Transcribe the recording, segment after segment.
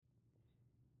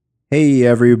Hey,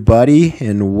 everybody,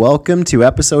 and welcome to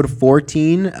episode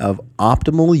 14 of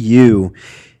Optimal You.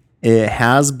 It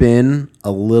has been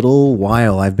a little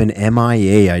while. I've been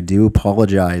MIA. I do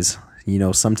apologize.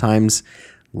 Sometimes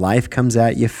life comes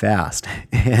at you fast,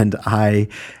 and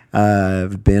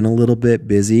I've been a little bit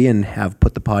busy and have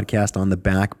put the podcast on the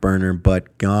back burner,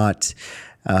 but got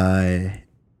a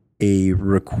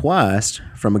request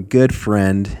from a good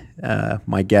friend,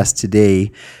 my guest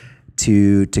today,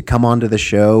 to come onto the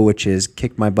show, which is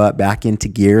kick my butt back into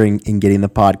gear and getting the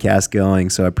podcast going.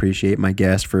 So I appreciate my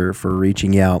guest for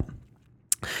reaching out.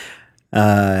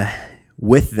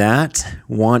 With that,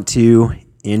 want to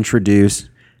introduce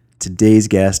today's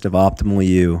guest of Optimal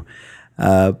You,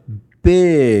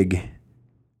 big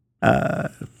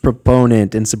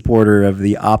proponent and supporter of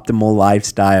the optimal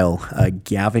lifestyle,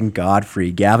 Gavin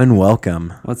Godfrey. Gavin,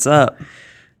 welcome. What's up?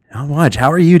 Not much. How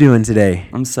are you doing today?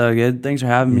 I'm so good. Thanks for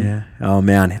having me. Yeah. Oh,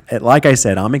 man. Like I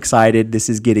said, I'm excited. This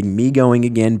is getting me going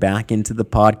again back into the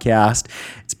podcast.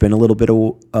 It's been a little bit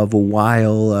of a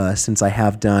while since I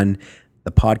have done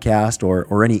the podcast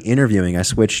or any interviewing. I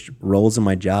switched roles in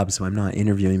my job, so I'm not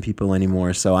interviewing people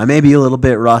anymore. So I may be a little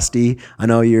bit rusty. I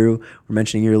know you were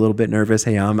mentioning you're a little bit nervous.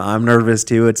 Hey, I'm nervous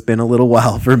too. It's been a little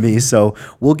while for me. So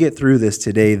we'll get through this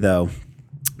today, though.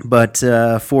 But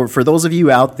for those of you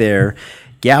out there,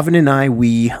 Gavin and I,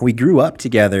 we grew up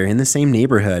together in the same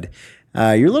neighborhood.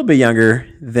 You're a little bit younger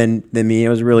than me.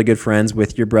 I was really good friends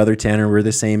with your brother Tanner. We're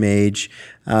the same age,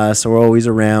 so we're always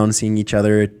around, seeing each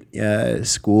other at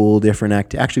school,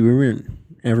 different Actually, we weren't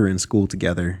ever in school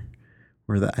together.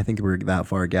 I think we're that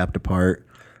far gapped apart,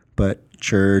 but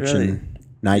church and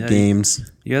night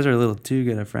games. You guys are a little too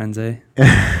good of friends, eh?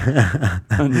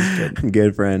 I'm just kidding.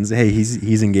 Good friends. Hey,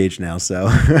 he's engaged now, so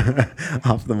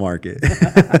off the market.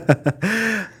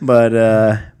 But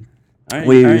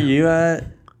aren't you?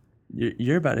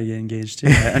 You're about to get engaged too.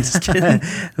 Right? I'm just kidding.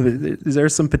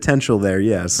 There's some potential there,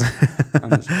 yes.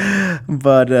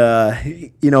 But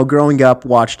growing up,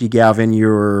 watched you, Gavin.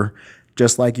 You're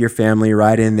just like your family,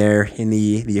 right in there in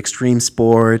the extreme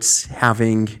sports,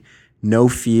 having no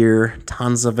fear,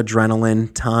 tons of adrenaline,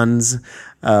 tons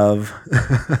of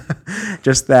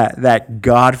just that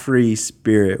Godfrey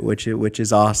spirit, which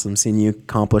is awesome. Seeing you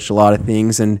accomplish a lot of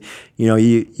things, and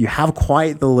you have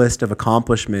quite the list of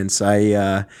accomplishments.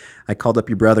 I called up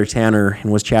your brother Tanner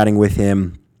and was chatting with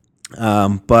him.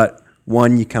 But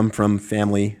one, you come from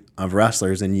family of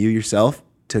wrestlers, and you yourself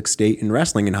took state in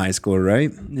wrestling in high school,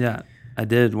 right? Yeah, I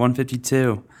did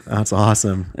 152. That's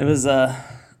awesome. It was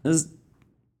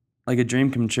like a dream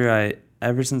come true.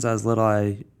 Ever since I was little,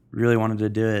 I really wanted to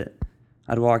do it.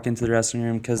 I'd walk into the wrestling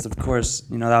room because, of course,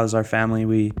 that was our family.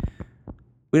 We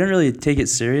didn't really take it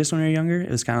serious when we were younger. It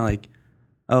was kind of like,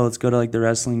 oh, let's go to like the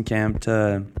wrestling camp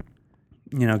to,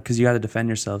 because you got to defend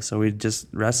yourself. So we'd just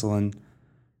wrestle and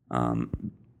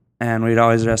we'd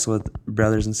always wrestle with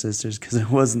brothers and sisters because it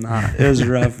was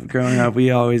rough growing up.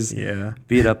 We always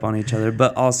beat up on each other,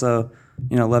 but also,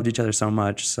 loved each other so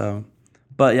much. So,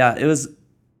 but yeah, it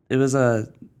was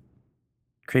a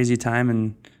crazy time,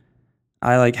 and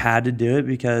I had to do it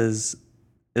because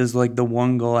it was like the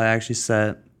one goal I actually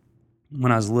set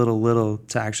when I was little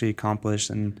to actually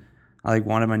accomplish, and I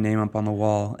wanted my name up on the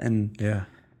wall, and it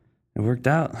worked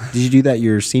out. Did you do that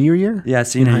your senior year? Yeah,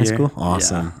 senior in high year. School.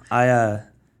 Awesome.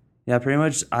 Yeah, pretty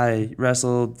much I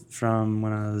wrestled from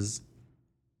when I was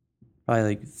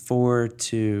probably 4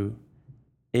 to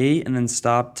 8, and then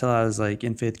stopped till I was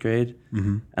in 5th grade.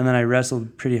 Mm-hmm. And then I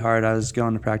wrestled pretty hard. I was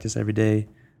going to practice every day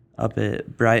up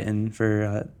at Brighton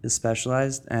for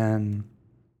Specialized, and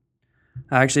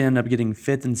I actually ended up getting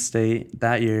 5th in state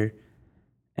that year,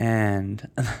 and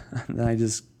then I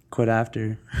just quit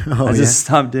after. I just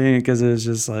stopped doing it because it was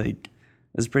just it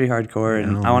was pretty hardcore,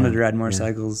 and I wanted to ride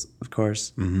motorcycles, of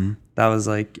course. Mm-hmm. That was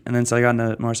and then so I got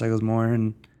into motorcycles more,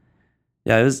 and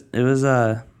it was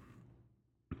a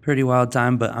pretty wild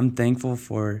time, but I'm thankful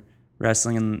for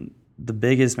wrestling, and the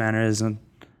biggest manner is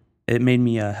it made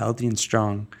me healthy and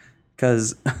strong,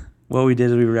 because what we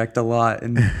did is we wrecked a lot,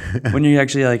 and when you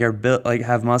actually are built,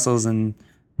 have muscles, and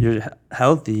you're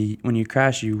healthy, when you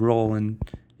crash you roll and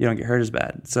you don't get hurt as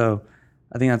bad. So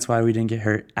I think that's why we didn't get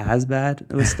hurt as bad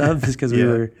with stuff, is because we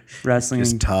were wrestling.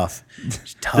 Just tough.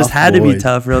 Just had to be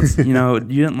tough, or else, you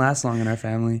didn't last long in our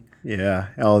family. Yeah.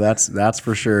 Oh, that's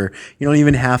for sure. You don't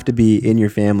even have to be in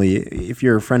your family. If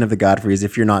you're a friend of the Godfreys,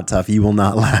 if you're not tough, you will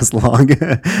not last long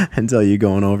until you're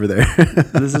going over there.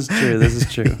 This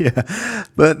is true. Yeah.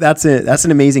 But that's an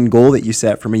amazing goal that you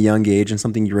set from a young age, and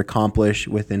something you accomplish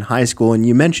within high school. And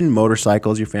you mentioned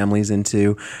motorcycles. Your family's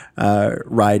into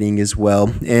riding as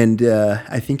well. And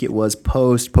I think it was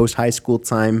post high school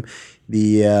time,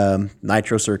 the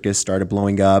Nitro Circus started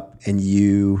blowing up, and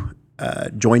you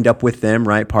joined up with them,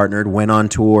 right? Partnered, went on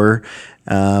tour,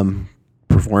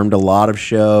 performed a lot of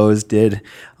shows, did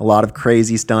a lot of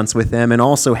crazy stunts with them, and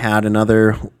also had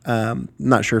another,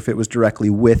 not sure if it was directly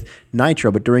with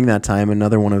Nitro, but during that time,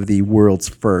 another one of the world's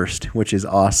first, which is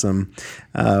awesome.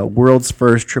 World's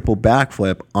first triple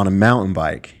backflip on a mountain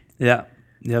bike. Yeah.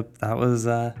 Yep. That was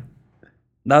a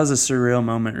surreal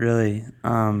moment, really.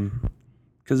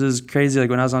 Because it was crazy. Like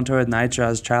when I was on tour with Nitro, I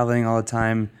was traveling all the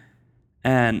time.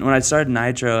 And when I started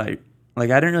Nitro, I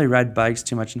didn't really ride bikes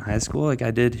too much in high school. Like I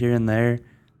did here and there,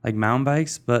 like mountain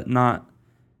bikes, but not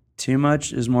too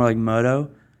much. It was more like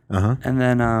moto. Uh-huh. And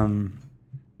then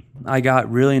I got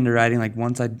really into riding like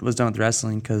once I was done with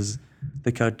wrestling, because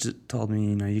the coach told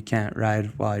me, you can't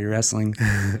ride while you're wrestling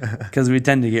because we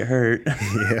tend to get hurt.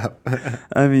 Yeah.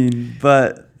 I mean,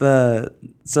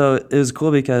 so it was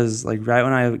cool because like right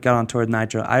when I got on tour with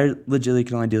Nitro, I legitimately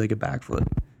could only do like a backflip.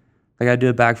 Like I'd do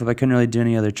a backflip. I couldn't really do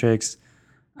any other tricks.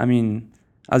 I mean,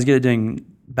 I was good at doing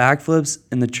backflips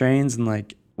in the trains and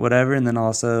like whatever, and then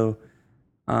also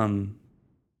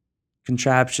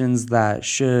contraptions that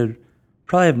should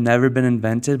probably have never been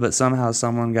invented, but somehow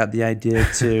someone got the idea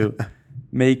to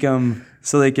make them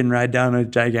so they can ride down a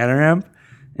gigantic ramp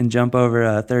and jump over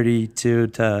a 32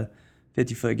 to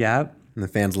 50-foot gap. And the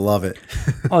fans love it.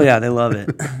 Oh, yeah, they love it.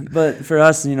 But for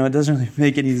us, it doesn't really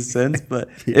make any sense, but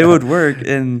it would work.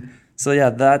 And so, yeah,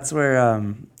 that's where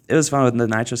it was fun with the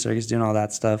Nitro Circus doing all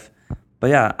that stuff. But,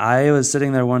 yeah, I was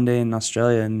sitting there one day in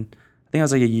Australia, and I think I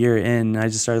was like a year in, and I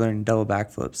just started learning double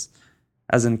backflips,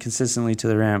 as in consistently to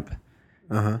the ramp.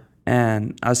 Uh-huh.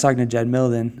 And I was talking to Jed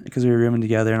Milden because we were rooming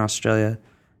together in Australia,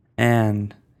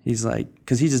 and he's like,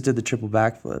 because he just did the triple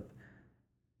backflip.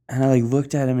 And I like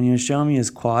looked at him, and he was showing me his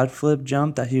quad flip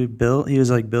jump that he built. He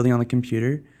was like building on the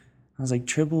computer. I was like,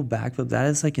 triple backflip, that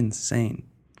is like insane.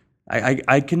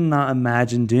 I could not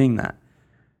imagine doing that.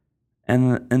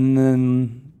 And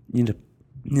then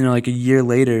like a year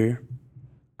later,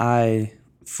 I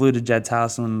flew to Jed's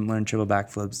house and learned triple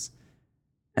backflips.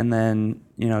 And then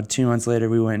 2 months later,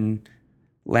 we went and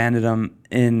landed them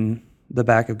in the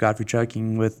back of Godfrey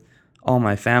Trucking with all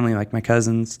my family, like my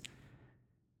cousins.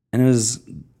 And it was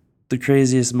the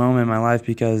craziest moment in my life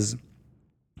because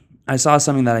I saw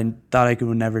something that I thought I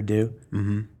would never do,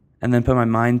 and then put my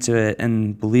mind to it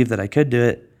and believed that I could do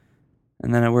it.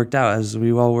 And then it worked out as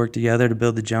we all worked together to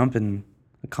build the jump and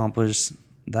accomplish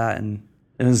that. And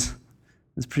it was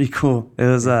pretty cool. It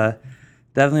was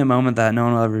definitely a moment that no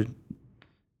one will ever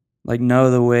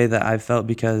know the way that I felt,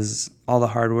 because all the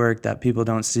hard work that people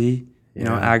don't see,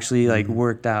 actually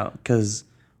worked out. Because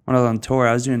when I was on tour,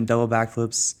 I was doing double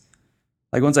backflips.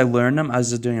 Like once I learned them, I was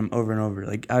just doing them over and over.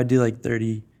 Like I would do like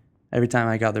 30 every time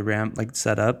I got the ramp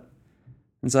set up.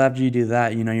 And so after you do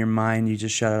that, your mind, you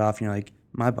just shut it off and you're like,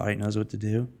 my body knows what to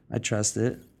do. I trust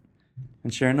it.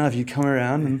 And sure enough, you come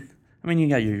around and you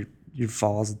got your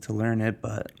falls to learn it,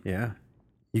 but yeah,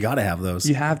 you got to have those.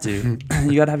 You have to.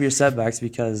 You got to have your setbacks,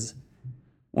 because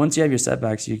once you have your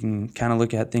setbacks, you can kind of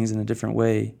look at things in a different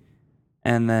way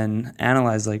and then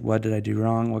analyze, like, what did I do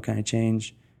wrong? What can I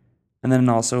change? And then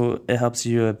also it helps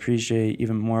you appreciate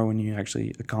even more when you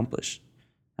actually accomplish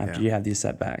after you have these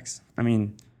setbacks. I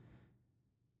mean,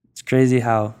 it's crazy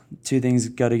how two things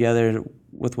go together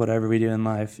with whatever we do in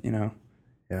life,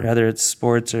 whether it's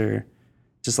sports or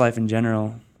just life in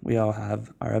general. We all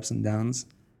have our ups and downs,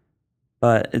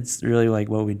 but it's really like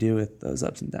what we do with those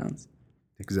ups and downs.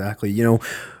 Exactly.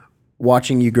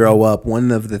 Watching you grow up,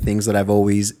 one of the things that I've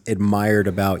always admired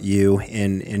about you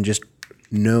and just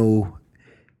know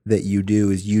that you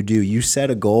do is you set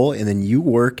a goal and then you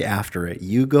work after it.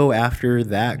 You go after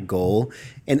that goal.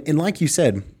 And like you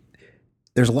said,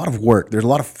 there's a lot of work. There's a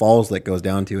lot of falls that goes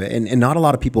down to it. And not a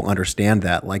lot of people understand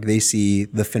that. Like they see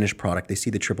the finished product, they see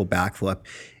the triple backflip,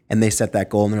 and they set that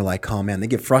goal and they're like, oh man, they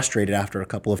get frustrated after a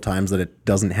couple of times that it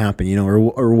doesn't happen,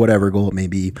 or whatever goal it may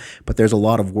be. But there's a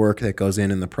lot of work that goes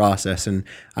in the process. And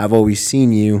I've always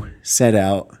seen you set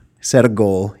a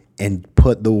goal and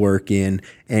put the work in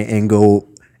and go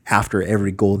after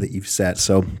every goal that you've set.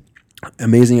 So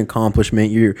amazing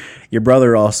accomplishment. Your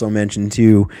brother also mentioned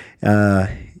too,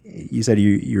 you said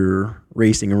you're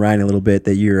racing and riding a little bit,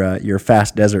 that you're a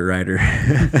fast desert rider.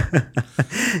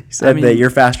 He said that you're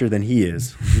faster than he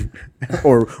is,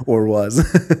 or was.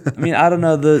 I don't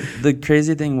know. The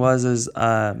crazy thing was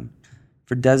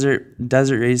for desert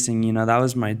racing, that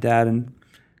was my dad and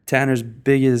Tanner's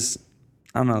biggest,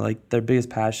 their biggest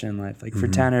passion in life. Like for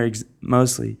Tanner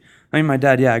mostly. My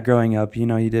dad, growing up, he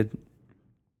did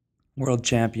world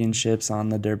championships on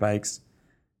the dirt bikes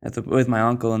with my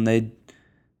uncle, and they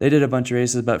they did a bunch of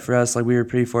races, but for us, like, we were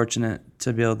pretty fortunate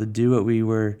to be able to do what we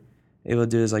were able to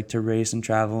do, is like to race and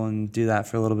travel and do that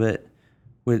for a little bit.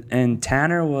 And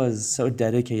Tanner was so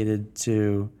dedicated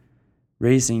to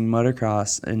racing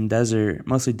motocross and desert,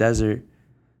 mostly desert,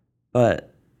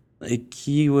 but like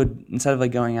he would, instead of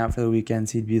like going out for the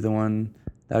weekends, he'd be the one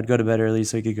that would go to bed early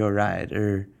so he could go ride.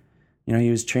 Or, you know,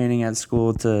 he was training at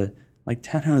school to, like,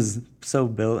 Tanner was so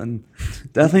built, and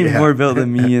definitely more built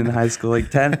than me in high school.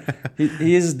 Like,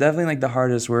 he is definitely like the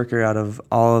hardest worker out of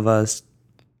all of us.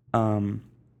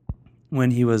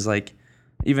 When he was like,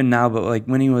 even now, but like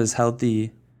when he was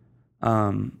healthy,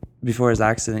 before his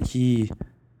accident, he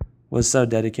was so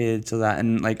dedicated to that.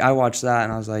 And like, I watched that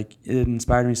and I was like, it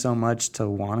inspired me so much to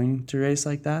wanting to race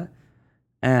like that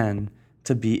and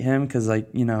to beat him. Cause like,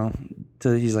 you know,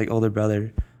 he's like older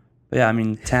brother. But yeah, I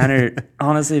mean, Tanner,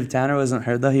 honestly, if Tanner wasn't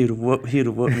hurt though, he'd whoop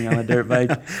me on a dirt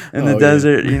bike in the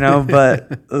desert, you know,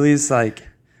 but at least like,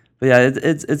 but yeah,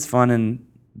 it's fun. And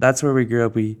that's where we grew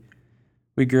up.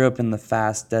 We grew up in the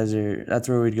fast desert. That's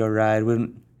where we'd go ride.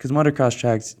 Because motocross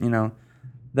tracks, you know,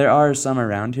 there are some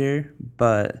around here,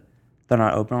 but they're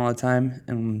not open all the time.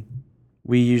 And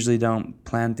we usually don't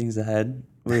plan things ahead.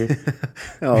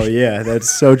 Oh, yeah,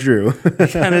 that's so true.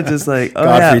 Kind of just like, oh,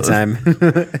 Godfrey time.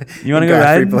 You want to go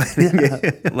ride?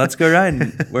 Yeah, let's go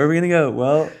ride. Where are we going to go?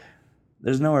 Well,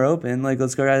 there's nowhere open. Like,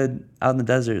 let's go ride out in the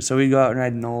desert. So we'd go out and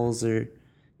ride Knowles or,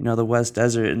 you know, the West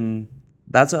Desert. And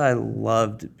that's what I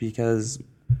loved, because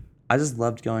I just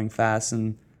loved going fast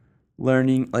and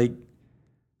learning. Like,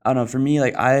 I don't know, for me,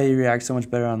 like, I react so much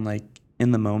better on like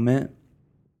in the moment,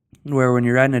 where when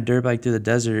you're riding a dirt bike through the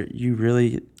desert, you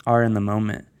really are in the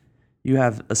moment. You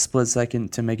have a split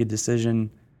second to make a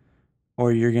decision,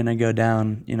 or you're going to go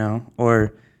down, you know,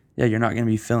 or yeah, you're not going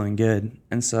to be feeling good.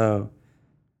 And so,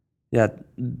 yeah,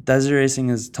 desert racing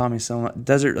has taught me so much.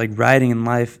 Desert, like, riding in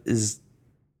life is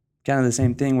kind of the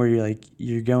same thing, where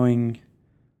you're going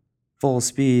full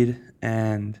speed,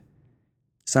 and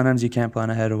sometimes you can't plan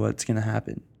ahead of what's going to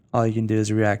happen. All you can do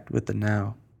is react with the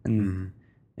now and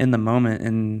in the moment.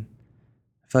 And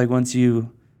I feel like once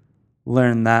you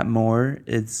learn that more,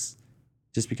 it's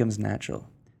just becomes natural,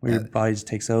 where your body just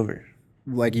takes over.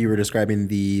 Like you were describing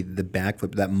the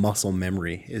backflip, that muscle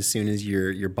memory. As soon as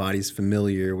your body's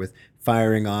familiar with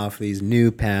firing off these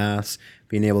new paths,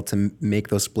 being able to make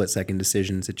those split-second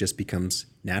decisions, it just becomes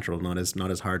natural, not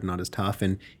as hard, not as tough.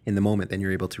 And in the moment, then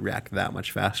you're able to react that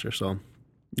much faster. So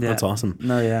that's awesome.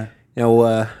 No, yeah. You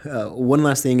know, one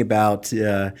last thing about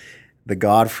the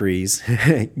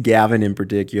Godfreys, Gavin in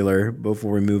particular,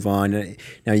 before we move on.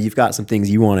 Now, you've got some things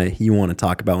you want to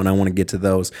talk about, and I want to get to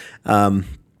those.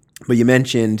 But you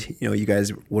mentioned, you know, you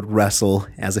guys would wrestle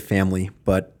as a family,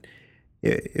 but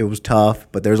it was tough,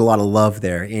 but there's a lot of love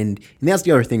there. And that's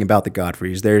the other thing about the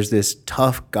Godfreys. There's this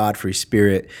tough Godfrey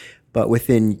spirit, but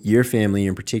within your family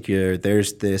in particular,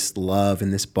 there's this love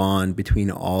and this bond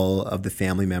between all of the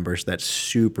family members that's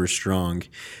super strong.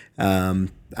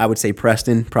 I would say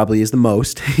Preston probably is the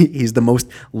most. He's the most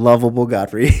lovable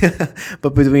Godfrey.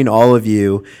 But between all of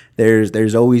you,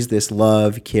 there's always this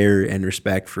love, care, and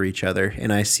respect for each other.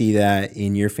 And I see that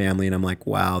in your family, and I'm like,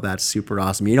 wow, that's super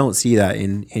awesome. You don't see that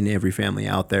in every family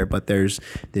out there, but there's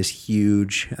this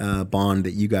huge bond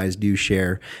that you guys do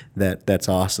share that's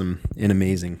awesome and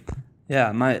amazing. Yeah,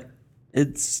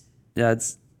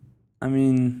 I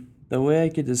mean, the way I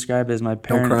could describe it is my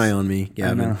parents. Don't cry on me,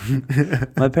 Gavin.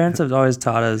 My parents have always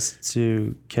taught us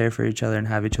to care for each other and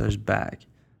have each other's back.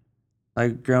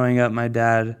 Like, growing up, my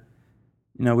dad,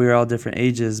 you know, we were all different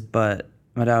ages, but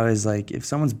my dad was like, if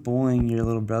someone's bullying your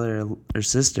little brother or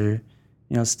sister,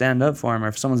 you know, stand up for him. Or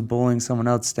if someone's bullying someone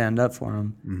else, stand up for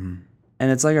him. Mm-hmm.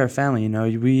 And it's like our family, you know,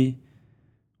 we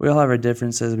all have our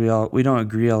differences. We don't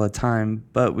agree all the time,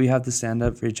 but we have to stand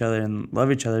up for each other and love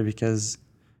each other, because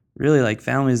really, like,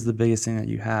 family is the biggest thing that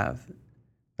you have.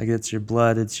 Like, it's your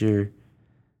blood,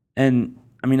 and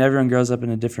I mean, everyone grows up in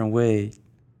a different way,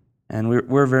 and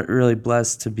we're really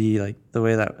blessed to be like the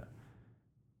way that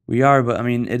we are. But I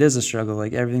mean, it is a struggle.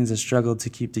 Like, everything's a struggle to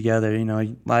keep together. You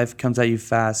know, life comes at you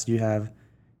fast. You have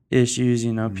issues.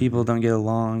 You know, people don't get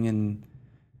along, and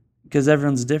because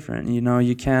everyone's different. You know,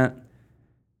 you can't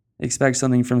expect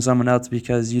something from someone else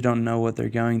because you don't know what they're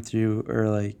going through or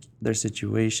like their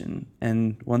situation.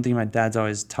 And one thing my dad's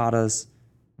always taught us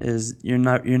is you're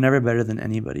never better than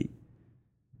anybody,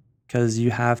 because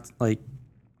you have to, like,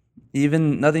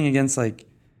 even nothing against like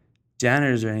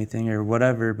janitors or anything or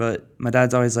whatever, but my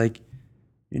dad's always like,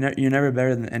 you're never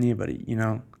better than anybody. You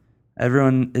know,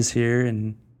 everyone is here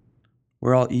and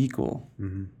we're all equal.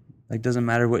 Mm-hmm. Like, doesn't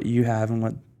matter what you have and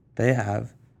what they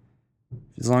have.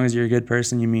 As long as you're a good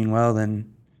person, you mean well,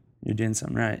 then you're doing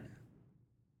something right.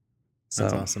 So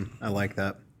That's awesome. I like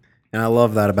that. And I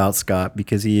love that about Scott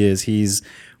because he's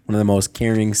one of the most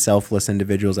caring, selfless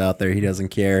individuals out there. He doesn't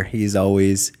care. He's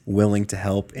always willing to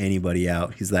help anybody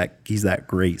out. He's that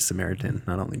great Samaritan,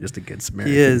 not only just a good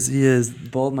Samaritan. he is.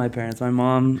 Both my parents, my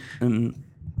mom, and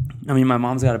I mean, my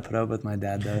mom's got to put up with my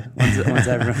dad though. Once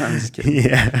everyone, I'm just kidding.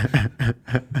 Yeah.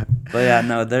 But yeah,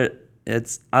 no,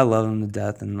 I love them to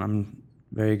death, and I'm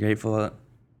very grateful to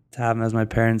have them as my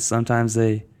parents. Sometimes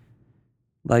they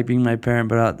like being my parent,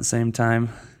 but at the same time,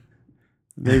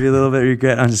 maybe a little bit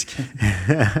regret. I'm just kidding.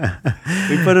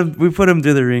 we put him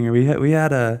through the ringer. We've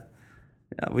had our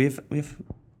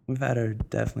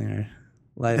definitely our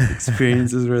life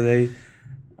experiences where they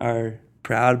are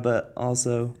proud, but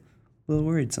also a little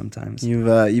worried sometimes.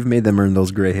 You've made them earn those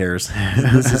gray hairs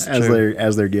This is true.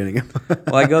 as they're getting them.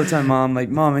 Well, I go up to my mom, like,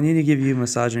 Mom, I need to give you a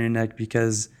massage on your neck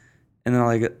because, and then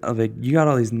I'll be like, you got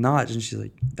all these knots, and she's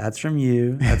like, that's from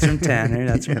you, that's from Tanner,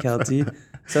 that's from Kelty.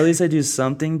 So at least I do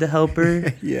something to help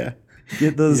her. Yeah.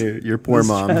 Get those. Your poor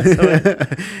mom.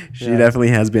 She Yeah. definitely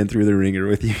has been through the ringer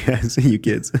with you guys, you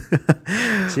kids.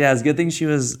 So yeah, it's a good thing she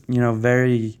was,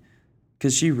 very,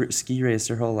 because she ski raced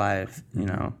her whole life,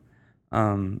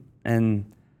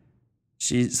 and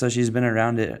she's been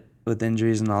around it with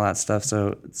injuries and all that stuff.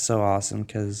 So it's so awesome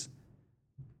because,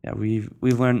 yeah, we've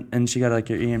learned, and she got like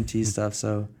her EMT stuff.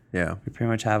 So Yeah. we pretty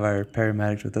much have our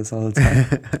paramedics with us all the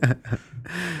time.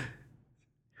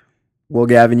 Well,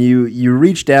 Gavin, you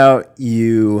reached out,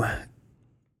 you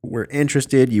were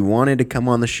interested, you wanted to come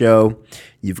on the show.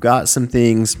 You've got some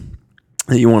things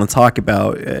that you want to talk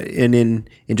about, and in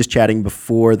just chatting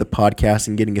before the podcast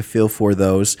and getting a feel for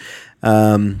those,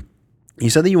 you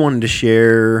said that you wanted to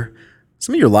share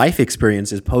some of your life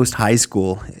experiences post high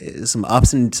school, some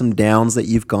ups and some downs that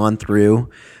you've gone through,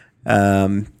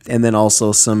 and then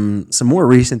also some more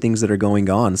recent things that are going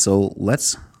on. So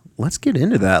let's get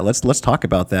into that. Let's talk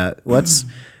about that. Let's,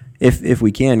 if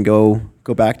we can, go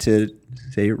back to,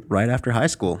 say, right after high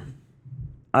school.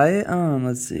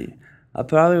 Let's see. I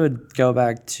probably would go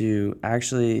back to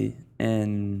actually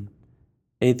in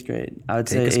 8th grade. I would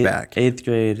Take us say back. 8th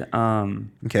grade.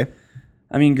 Okay.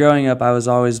 I mean, growing up, I was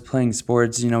always playing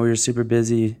sports. We were super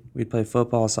busy. We'd play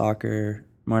football, soccer,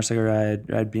 motorcycle ride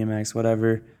BMX,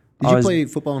 whatever. Did you play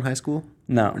football in high school?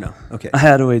 No. Or no? Okay. I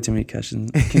had way too many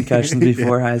concussions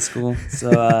before high school.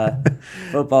 So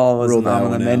football wasn't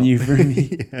on the menu for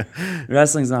me. Yeah.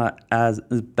 Wrestling's not as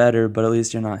better, but at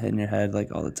least you're not hitting your head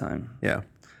like all the time. Yeah.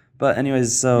 But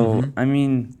anyways, so I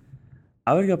mean,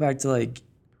 I would go back to like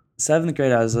 7th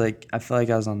grade. I felt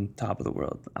like I was on top of the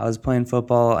world. I was playing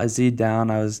football. I Z'd down.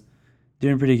 I was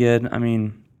doing pretty good. I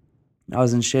mean, I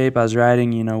was in shape. I was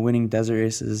riding, winning desert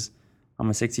races. I'm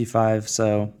a 65,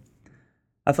 so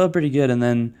I felt pretty good. And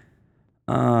then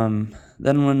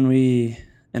when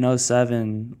in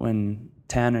 07, when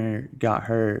Tanner got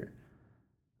hurt,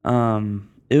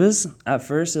 it was, at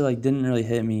first, it didn't really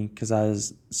hit me because I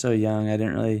was so young. I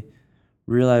didn't really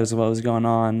realize what was going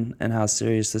on and how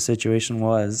serious the situation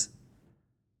was.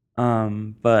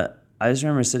 But I just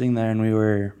remember sitting there and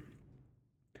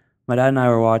my dad and I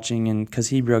were watching, and because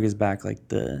he broke his back like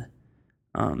the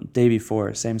day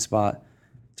before, same spot.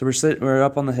 So we're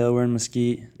up on the hill, we're in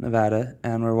Mesquite, Nevada,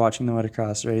 and we're watching the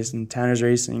motocross race, and Tanner's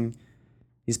racing.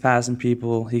 He's passing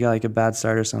people. He got like a bad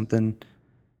start or something.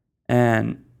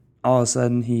 And all of a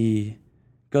sudden he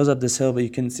goes up this hill, but you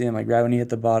couldn't see him. Like right when he hit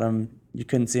the bottom, you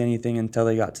couldn't see anything until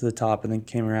they got to the top and then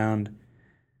came around.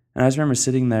 And I just remember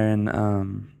sitting there,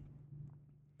 and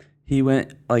he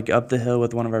went like up the hill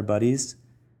with one of our buddies,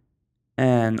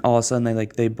 and all of a sudden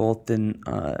they both didn't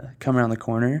come around the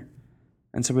corner.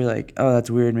 And so we're like, oh, that's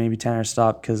weird. Maybe Tanner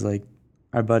stopped because like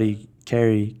our buddy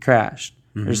Carrie crashed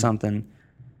or something.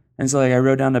 And so I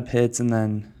rode down to pits and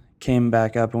then came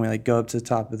back up, and we go up to the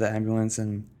top of the ambulance,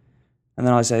 and then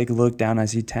I look down, and I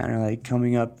see Tanner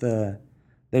coming up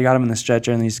they got him in the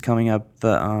stretcher, and he's coming up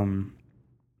the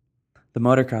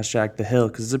motocross track, the hill,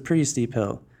 because it's a pretty steep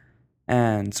hill.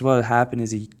 And so what happened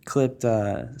is he clipped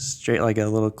straight like a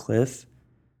little cliff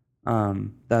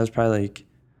that was probably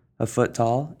a foot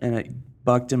tall, and it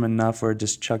bucked him enough where it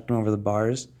just chucked him over the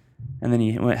bars, and then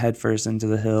he went headfirst into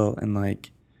the hill and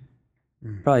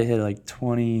probably hit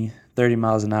 20, 30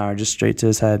 miles an hour just straight to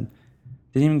his head.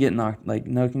 Didn't even get knocked,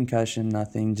 no concussion,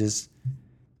 nothing, just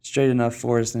straight enough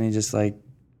force, and he just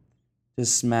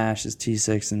smashed his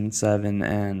T6 and 7,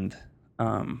 and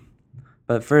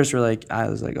but at first I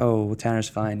was oh, well, Tanner's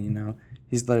fine,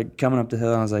 he's coming up the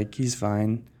hill, and I was he's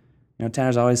fine,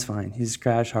 Tanner's always fine, he's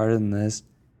crashed harder than this.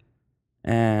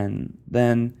 And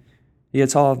then he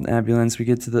gets hauled in the ambulance.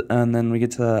 And then we get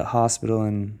to the hospital,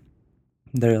 and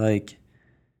they're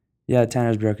yeah,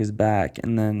 Tanner's broke his back.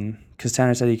 And then because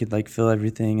Tanner said he could like feel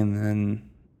everything, and then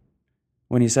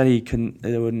when he said he couldn't,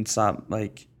 it wouldn't stop.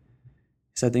 Like he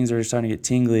said, things were starting to get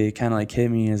tingly. It kind of like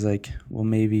hit me as like, well,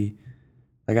 maybe,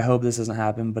 like I hope this doesn't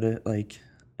happen, but it like,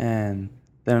 and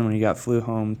then when he flew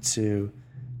home to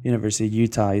University of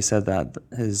Utah, he said that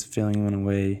his feeling went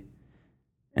away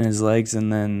in his legs,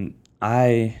 and then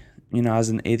I was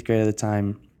in 8th grade at the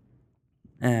time,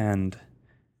 and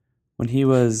when he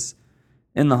was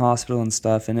in the hospital and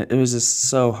stuff, and it was just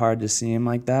so hard to see him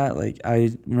like that. Like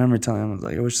I remember telling him, I was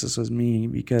like, I wish this was me,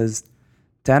 because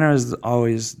Tanner was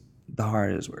always the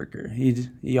hardest worker.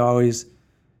 He always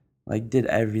like did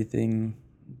everything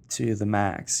to the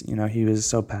max. He was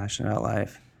so passionate about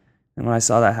life, and when I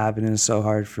saw that happen, it was so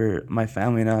hard for my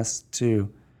family and us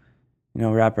to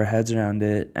wrap our heads around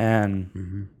it.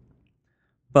 And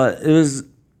but it was,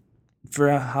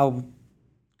 for how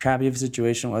crappy of a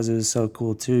situation it was so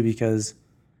cool too, because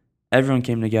everyone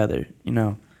came together,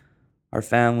 our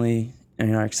family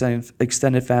and our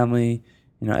extended family,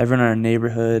 everyone in our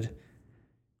neighborhood.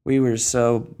 We were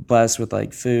so blessed with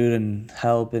like food and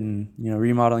help and,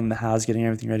 remodeling the house, getting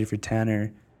everything ready for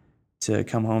Tanner to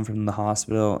come home from the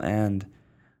hospital. And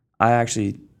I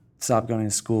actually stopped going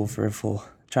to school for a full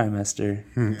trimester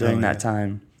during that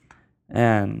time.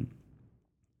 And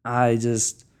I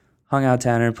just hung out with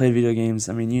Tanner, played video games.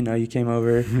 I mean, you came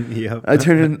over. Yep.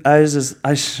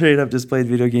 I straight up just played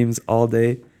video games all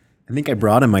day. I think I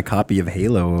brought him my copy of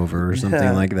Halo over or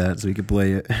something like that so we could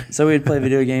play it. So we'd play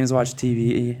video games, watch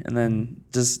TV, and then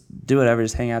just do whatever,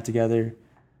 just hang out together.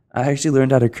 I actually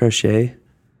learned how to crochet.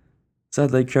 So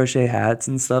I'd like crochet hats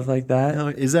and stuff like that. Oh,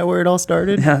 is that where it all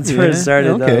started? Yeah, that's where it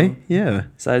started. Okay, yeah.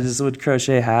 So I just would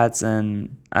crochet hats,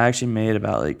 and I actually made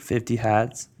about like 50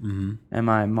 hats. Mm-hmm. And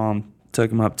my mom took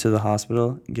them up to the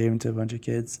hospital and gave them to a bunch of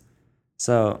kids.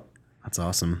 So that's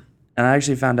awesome. And I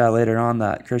actually found out later on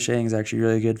that crocheting is actually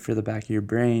really good for the back of your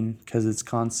brain, because it's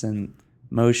constant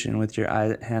motion with your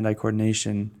hand-eye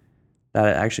coordination. That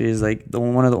it actually is like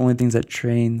one of the only things that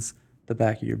trains the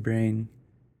back of your brain.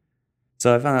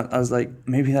 So I found out, I was like,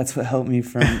 maybe that's what helped me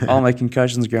from all my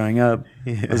concussions growing up,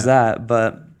 was that.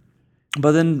 But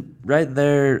then right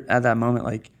there at that moment,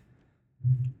 like,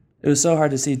 it was so hard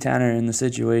to see Tanner in the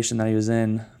situation that he was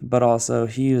in, but also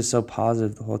he was so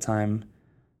positive the whole time.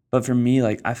 But for me,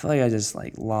 like, I feel like I just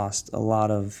like lost a lot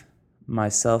of my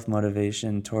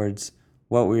self-motivation towards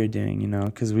what we were doing,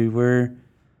 because we grew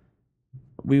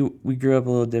up a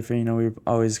little different. We were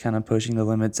always kind of pushing the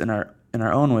limits in our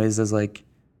own ways, as like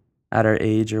at our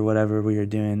age or whatever we were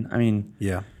doing. I mean,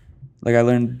 yeah, like I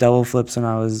learned double flips when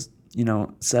I was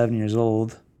 7 years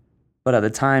old, but at the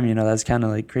time, that's kind of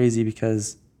like crazy,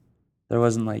 because there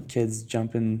wasn't like kids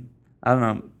jumping. I don't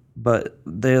know, but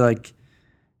they like,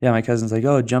 yeah, my cousin's like,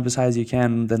 oh, jump as high as you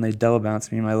can. Then they double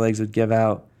bounce me, and my legs would give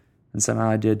out, and somehow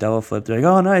I'd do a double flip. They're like,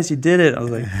 oh, nice, you did it. I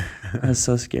was like, that's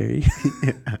so scary.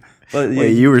 But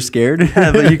wait, you were scared?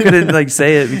 Yeah, but you couldn't like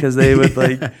say it, because they would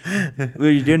like, well,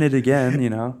 you're doing it again,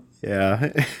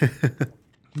 Yeah.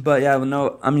 But yeah,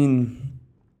 no, I mean,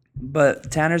 but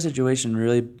Tanner's situation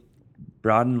really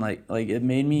broadened, like it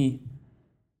made me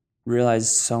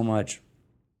realize so much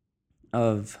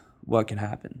of what could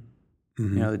happen.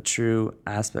 The true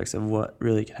aspects of what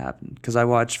really could happen. Because I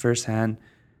watched firsthand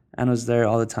and was there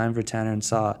all the time for Tanner, and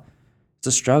saw it's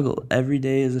a struggle. Every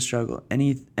day is a struggle.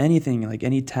 Anything, like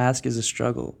any task is a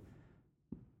struggle.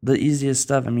 The easiest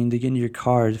stuff, I mean, to get into your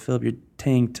car, to fill up your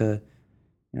tank, to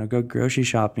go grocery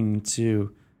shopping,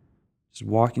 to just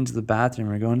walk into the bathroom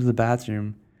or go into the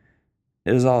bathroom.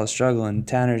 It was all a struggle, and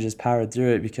Tanner just powered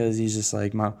through it, because he's just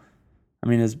like,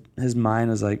 his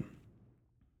mind was like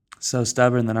so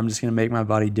stubborn that I'm just going to make my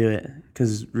body do it.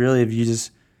 Because really, if you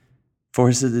just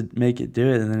force it to make it do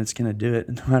it, and then it's going to do it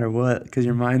no matter what, because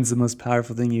your mind's the most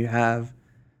powerful thing you have.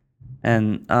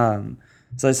 And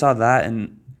so I saw that,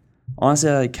 and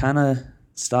honestly, I kind of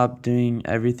stopped doing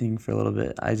everything for a little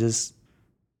bit. I just,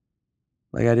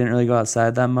 like, I didn't really go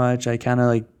outside that much. I kind of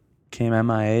like came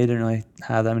MIA, didn't really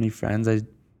have that many friends. I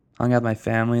hung out with my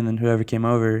family and then whoever came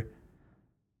over.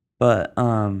 But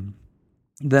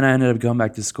then I ended up going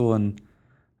back to school, and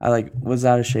I like was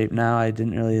out of shape now. I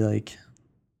didn't really like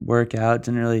work out,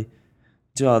 didn't really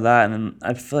do all that. And then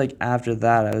I feel like after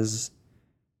that, it was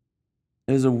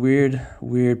a weird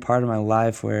part of my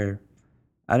life where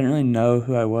I didn't really know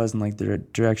who I was and like the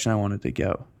direction I wanted to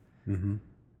go. Mm-hmm.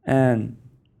 And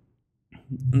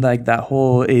like that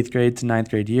whole 8th grade to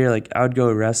 9th grade year, like I would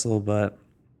go wrestle, but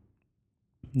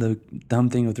the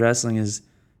dumb thing with wrestling is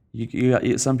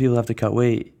you some people have to cut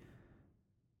weight.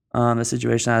 The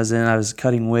situation I was in, I was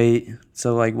cutting weight.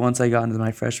 So like once I got into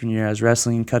my freshman year, I was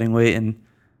wrestling and cutting weight, and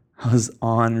I was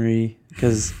ornery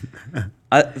because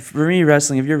for me,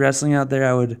 wrestling, if you're wrestling out there,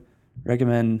 I would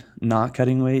recommend not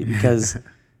cutting weight because,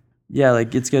 yeah,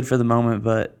 like it's good for the moment,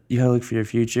 but you gotta look for your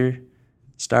future.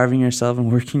 Starving yourself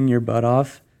and working your butt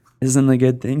off isn't a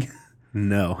good thing.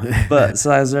 No. But so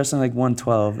I was wrestling like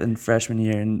 112 in freshman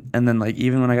year, and then like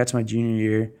even when I got to my junior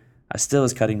year, I still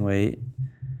was cutting weight.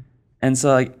 And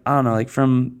so like I don't know, like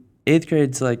from 8th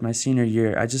grade to like my senior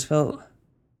year, I just felt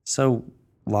so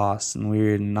lost and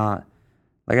weird and not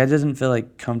like I didn't feel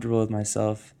like comfortable with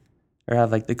myself or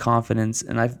have like the confidence,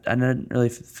 and I didn't really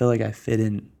feel like I fit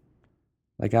in.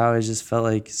 Like I always just felt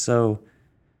like so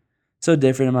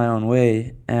different in my own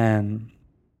way, and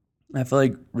I feel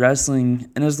like wrestling,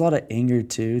 and there's a lot of anger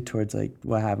too towards like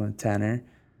what happened with Tanner.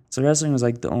 So wrestling was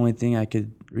like the only thing I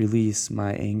could release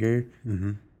my anger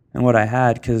Mm-hmm. and what I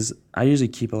had, because I usually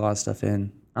keep a lot of stuff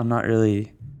in. I'm not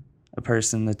really a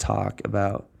person to talk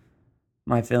about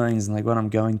my feelings and like what I'm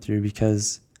going through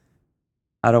because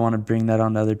I don't want to bring that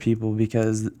on to other people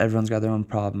because everyone's got their own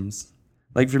problems.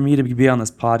 Like for me to be on this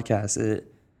podcast,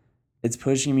 it's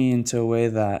pushing me into a way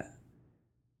that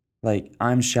like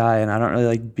I'm shy and I don't really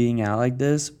like being out like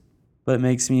this, but it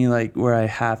makes me like where I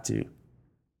have to.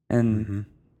 And Mm-hmm.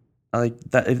 I like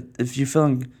that if you're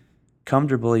feeling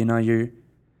comfortable,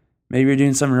 maybe you're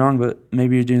doing something wrong, but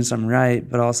maybe you're doing something right,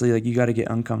 but also like you got to get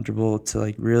uncomfortable to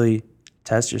like really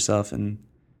test yourself. And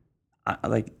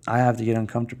I have to get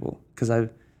uncomfortable because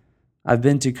I've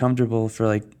been too comfortable for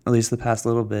like at least the past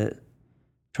little bit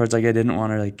towards like I didn't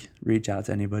want to like reach out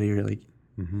to anybody or like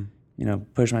Mm-hmm.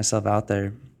 push myself out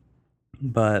there.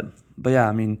 But yeah,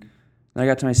 I mean, I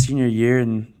got to my senior year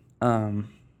and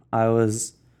I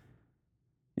was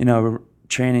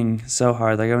training so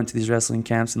hard. Like I went to these wrestling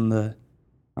camps in the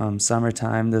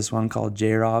summertime. This one called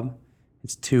J-Rob.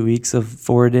 It's 2 weeks of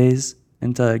 4 days,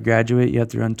 and to graduate you have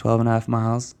to run 12.5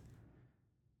 miles.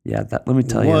 Yeah, let me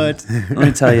tell What? you. Let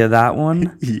me tell you that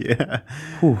one. Yeah.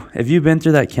 Whew, if you've been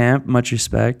through that camp, much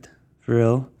respect, for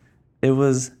real. It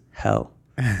was hell.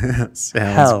 Sounds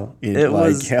Hell. It like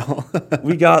was hell.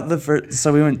 We got the first,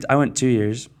 so I went 2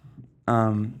 years.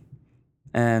 And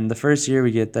the first year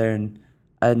we get there and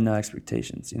I had no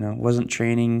expectations, wasn't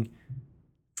training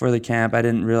for the camp. I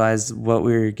didn't realize what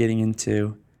we were getting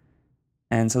into.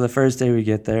 And so the first day we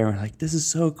get there, we're like, this is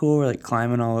so cool. We're like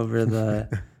climbing all over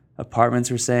the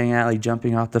apartments we're staying at, like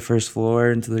jumping off the first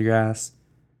floor into the grass.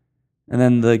 And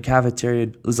then the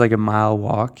cafeteria was like a mile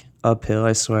walk uphill,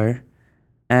 I swear.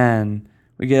 And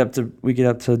we get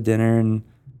up to dinner and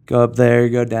go up there,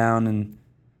 go down, and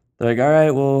they're like, all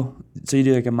right, well, so you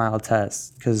do like a mile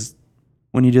test, because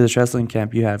when you do this wrestling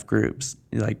camp, you have groups.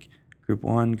 You like group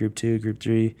 1, group 2, group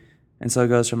 3. And so it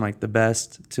goes from like the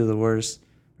best to the worst,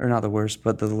 or not the worst,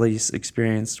 but the least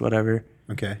experienced, whatever,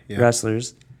 Okay. Yeah.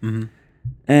 wrestlers. Mm-hmm.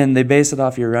 And they base it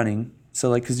off your running. So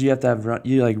like, because you have to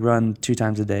run 2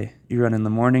 times a day. You run in the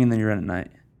morning and then you run at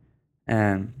night.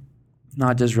 And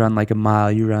not just run like a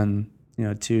mile, you run,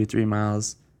 2-3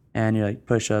 miles, and you're like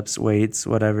push-ups, weights,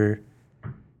 whatever.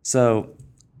 So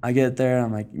I get there and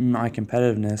I'm like, my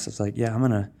competitiveness, I was like, yeah, I'm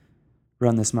going to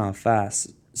run this mile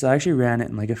fast. So I actually ran it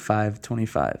in like a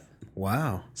 5:25.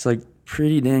 Wow. So like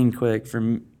pretty dang quick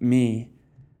for me.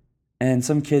 And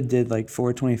some kid did like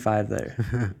 4:25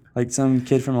 there. Like some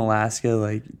kid from Alaska,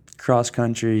 like cross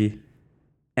country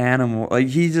animal. Like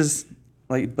he just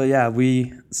like, but yeah,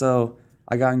 so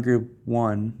I got in group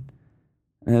 1,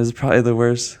 and it was probably the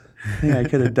worst thing I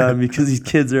could have done because these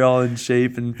kids are all in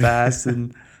shape and fast.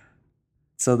 And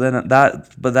so then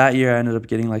that year I ended up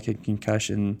getting like a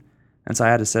concussion. And so I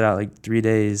had to sit out like 3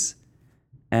 days.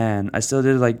 And I still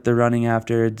did like the running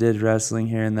after, did wrestling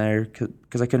here and there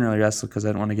because I couldn't really wrestle because I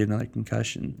didn't want to get another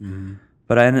concussion. Mm-hmm.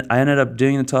 But I ended up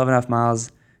doing the 12.5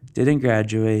 miles, didn't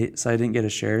graduate, so I didn't get a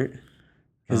shirt.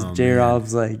 Because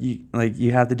J-Rob's like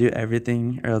you have to do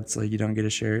everything or else like you don't get a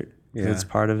shirt. Yeah. It's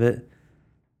part of it.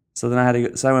 So then I had to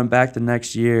go, so I went back the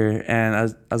next year and I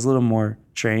was a little more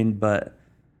trained, but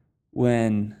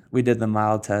when we did the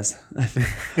mile test,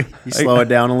 You slow it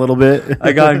down a little bit.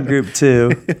 I got in group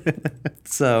 2.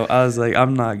 So I was like,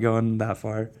 I'm not going that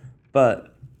far.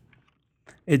 But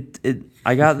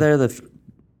I got there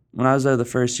when I was there the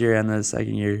first year and the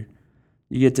second year,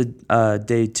 you get to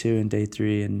day 2 and day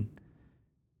 3 and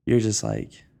you're just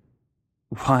like,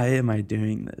 why am I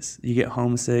doing this? You get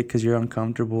homesick because you're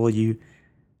uncomfortable. You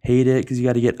hate it because you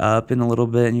got to get up in a little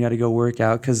bit and you got to go work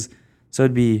out. So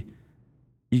it'd be,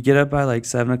 you get up by like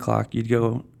 7 o'clock.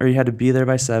 You had to be there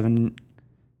by 7.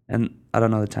 And I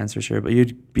don't know the times for sure, but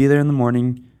you'd be there in the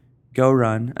morning, go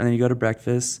run, and then you go to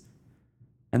breakfast.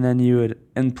 And then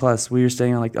and plus we were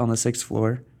staying on the 6th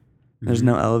floor. There's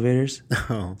no elevators.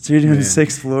 Oh, So you're doing man.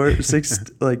 six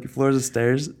like floors of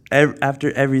stairs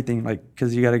after everything, like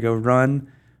because you got to go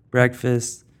run,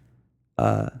 breakfast,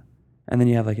 and then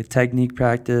you have like a technique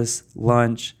practice,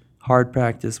 lunch, hard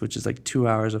practice, which is like 2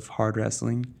 hours of hard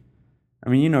wrestling. I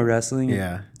mean, you know wrestling.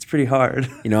 Yeah. It's pretty hard.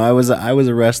 I was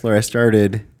a wrestler. I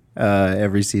started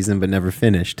every season, but never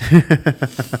finished.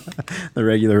 The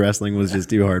regular wrestling was just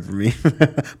too hard for me.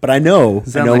 But I know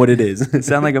what it is.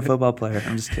 Sound like a football player.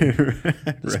 I'm just kidding.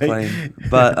 Just Right? playing.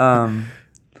 But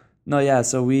no, yeah.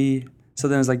 So then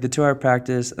it's like the 2 hour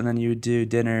practice, and then you would do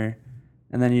dinner,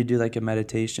 and then you do like a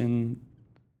meditation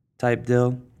type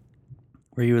deal,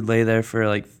 where you would lay there for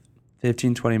like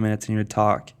 15, 20 minutes, and you would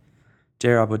talk.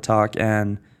 J-Rob would talk,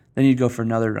 and then you'd go for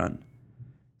another run.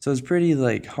 So it's pretty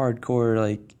like hardcore.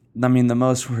 Like, I mean, the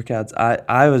most workouts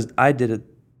I did it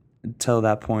until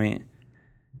that point,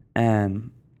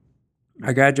 and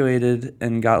I graduated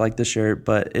and got like the shirt.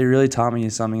 But it really taught me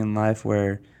something in life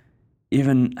where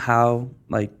even how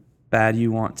like bad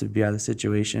you want to be out of the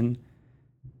situation,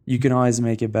 you can always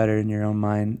make it better in your own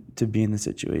mind to be in the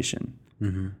situation.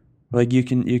 Mm-hmm. Like you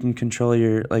can control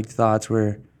your like thoughts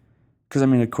where. Because, I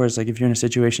mean, of course, like if you're in a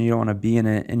situation you don't want to be in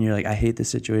it and you're like, I hate this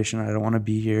situation, I don't want to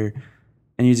be here,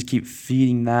 and you just keep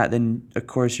feeding that, then, of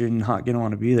course, you're not going to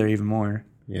want to be there even more.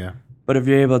 Yeah. But if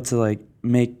you're able to, like,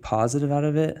 make positive out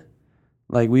of it,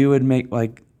 like we would make,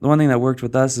 like, the one thing that worked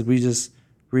with us is we just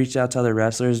reached out to other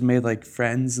wrestlers, made, like,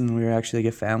 friends, and we were actually,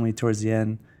 like, a family towards the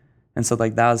end. And so,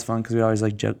 like, that was fun because we always,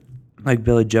 like,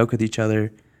 Billy joke with each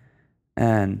other.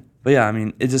 But, yeah, I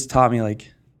mean, it just taught me,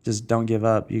 like, just don't give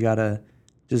up. You got to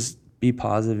just be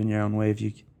positive in your own way if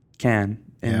you can,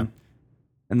 and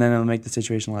then it'll make the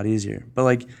situation a lot easier. But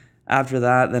like after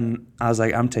that, then I was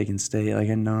like, I'm taking state. Like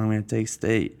I know I'm gonna take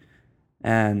state,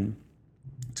 and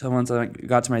so once I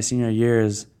got to my senior year,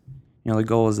 the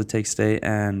goal was to take state,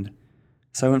 and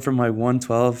so I went from like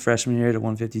 112 freshman year to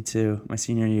 152 my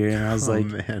senior year, and I was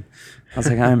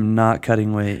I'm not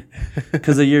cutting weight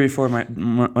because the year before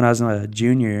when I was a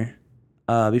junior,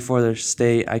 before the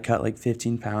state, I cut like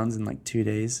 15 pounds in like 2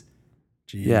 days.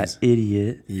 Jeez. Yeah,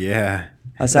 idiot. Yeah,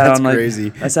 I sat that's on like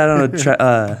crazy. I sat on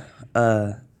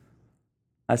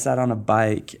I sat on a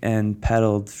bike and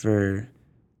pedaled for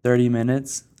 30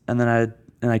 minutes, and then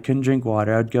I couldn't drink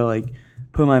water. I'd go like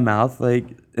put my mouth like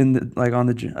in the, like on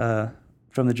the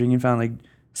from the drinking fountain, like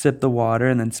sip the water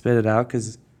and then spit it out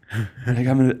because like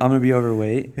I'm gonna be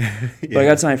overweight. But I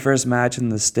got to my first match in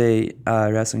the state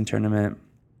wrestling tournament.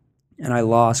 And I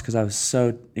lost because I was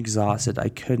so exhausted. I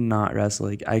could not wrestle.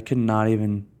 Like I could not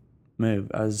even move.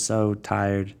 I was so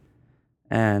tired.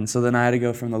 And so then I had to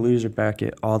go from the loser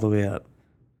bracket all the way up.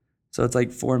 So it's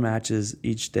like 4 matches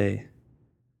each day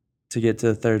to get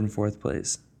to the 3rd and 4th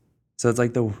place. So it's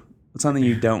like something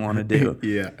you don't want to do.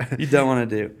 Yeah. You don't want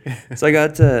to do. So I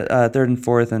got to 3rd and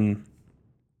 4th, and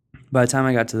by the time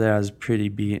I got to there, I was pretty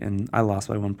beat, and I lost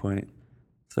by 1 point.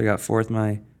 So I got 4th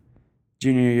my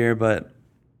junior year, but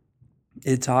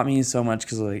it taught me so much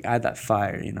because like I had that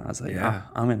fire, I was like, Yeah.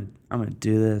 I'm gonna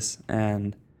do this,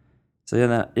 and so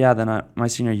then my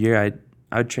senior year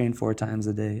I would train 4 times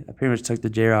a day. I pretty much took the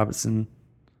J Robinson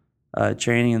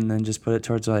training and then just put it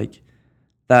towards like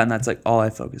that, and that's like all I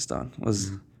focused on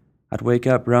was I'd wake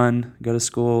up, run, go to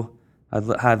school, I'd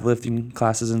have lifting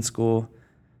classes in school,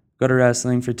 go to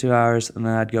wrestling for 2 hours, and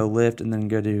then I'd go lift and then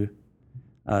go do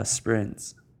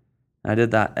sprints. I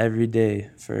did that every day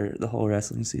for the whole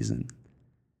wrestling season.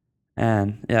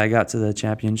 And yeah, I got to the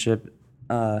championship,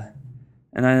 and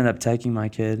I ended up taking my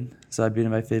kid. So I beat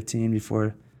him by 15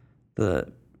 before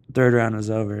the 3rd round was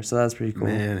over. So that was pretty cool.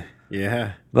 Man,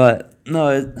 yeah. But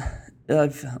no, I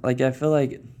feel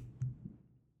like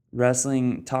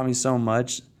wrestling taught me so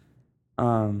much,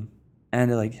 and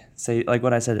it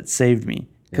what I said, it saved me.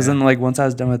 Because then like once I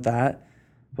was done with that,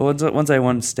 but once I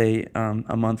won state,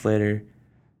 a month later,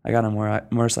 I got in a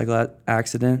motorcycle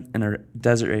accident in a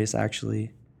desert race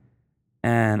actually.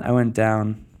 And I went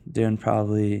down doing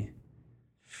probably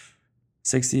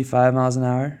 65 miles an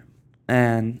hour,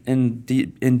 and in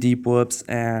deep whoops,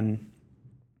 and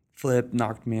flip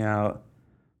knocked me out.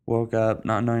 Woke up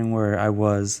not knowing where I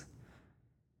was,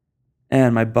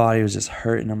 and my body was just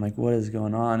hurting. I'm like, what is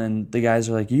going on? And the guys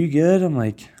are like, you good? I'm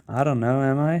like, I don't know,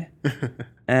 am I?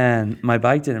 And my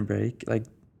bike didn't break. Like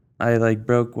I like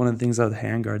broke one of the things out of the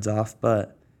handguards off,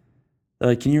 but they're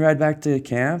like, can you ride back to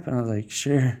camp? And I was like,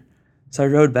 sure. So I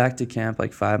rode back to camp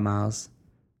like 5 miles.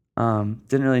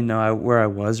 Didn't really know where I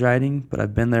was riding, but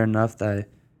I've been there enough that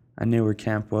I knew where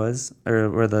camp was or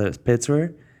where the pits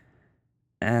were.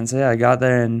 And so yeah, I got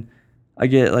there and I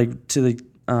get like to the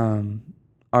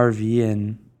RV,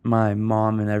 and my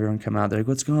mom and everyone come out. They're like,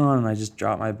 "What's going on?" And I just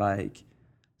drop my bike.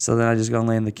 So then I just go and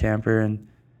lay in the camper, and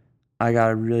I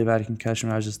got a really bad concussion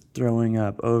where I was just throwing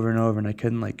up over and over, and I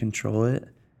couldn't like control it.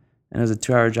 And it was a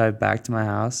 2-hour drive back to my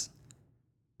house,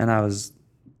 and I was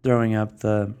throwing up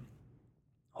the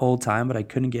whole time, but I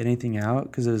couldn't get anything out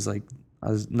because it was like I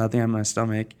was nothing on my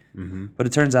stomach. Mm-hmm. But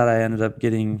it turns out I ended up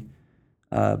getting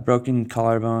broken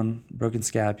collarbone, broken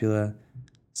scapula,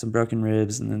 some broken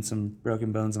ribs, and then some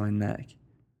broken bones in my neck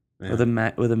with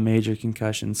a major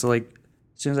concussion. So like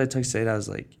as soon as I took state, I was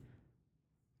like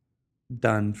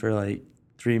done for like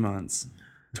 3 months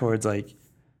towards like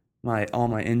all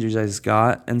my injuries I just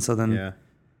got. And so then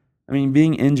I mean,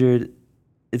 being injured,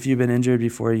 if you've been injured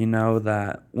before, you know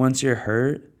that once you're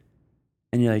hurt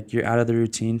and you're out of the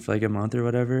routine for like a month or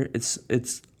whatever,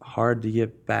 it's hard to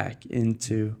get back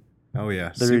into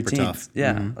the super routine. tough.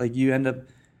 Yeah, Mm-hmm. like you end up.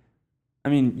 I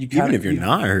mean, Even if you're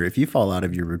not hurt, if you fall out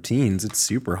of your routines, it's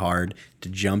super hard to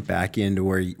jump back into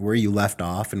where you left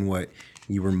off and what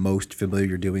you were most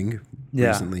familiar doing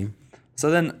recently. So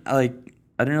then, I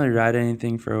didn't really ride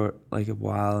anything for like a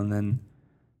while, and then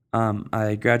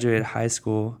I graduated high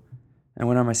school and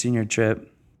went on my senior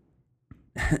trip,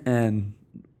 and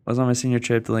I was on my senior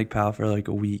trip to Lake Powell for like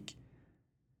a week.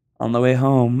 On the way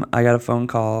home, I got a phone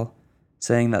call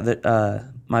saying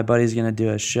that my buddy's gonna do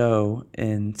a show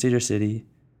in Cedar City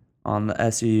on the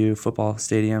SUU football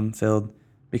stadium field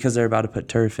because they're about to put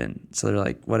turf in. So they're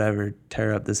like, whatever,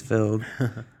 tear up this field.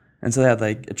 And so they had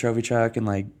like a trophy truck and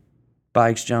like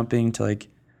bikes jumping to like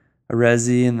a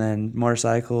resi and then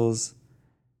motorcycles.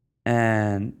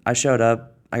 And I showed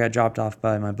up. I got dropped off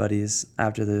by my buddies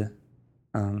after the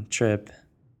trip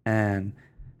and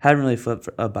hadn't really flipped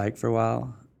a bike for a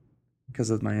while because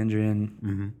of my injury,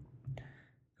 and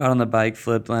got on the bike,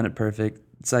 flipped, landed perfect.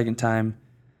 Second time,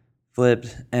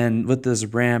 flipped, and with this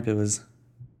ramp, it was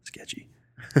sketchy.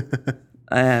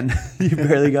 And you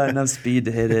barely got enough speed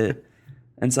to hit it.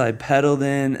 And so I pedaled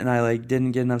in, and I like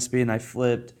didn't get enough speed, and I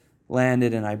flipped,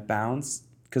 landed, and I bounced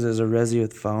because it was a resi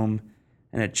with foam,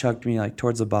 and it chucked me like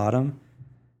towards the bottom.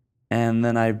 And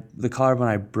then the collarbone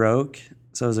I broke,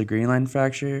 so it was a green line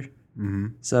fracture. Mm-hmm.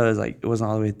 So it was like it wasn't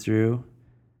all the way through.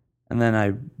 And then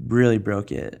I really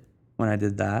broke it when I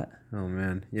did that. Oh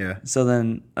man, yeah. So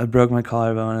then I broke my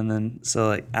collarbone, and then so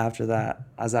like after that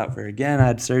I was out for again. I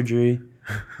had surgery,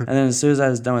 and then as soon as I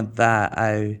was done with that,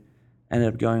 I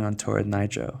ended up going on tour with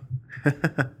Nitro.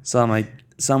 So I'm like,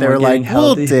 They were like,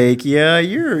 healthy. "We'll take you.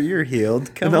 You're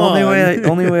healed. Come the on."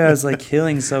 only way I was like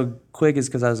healing so quick is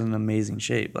because I was in amazing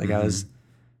shape. Like I was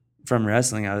from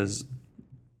wrestling, I was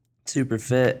super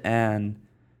fit, and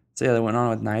so yeah, I went on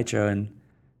with Nitro, and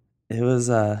it was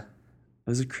a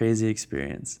crazy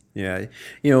experience. Yeah,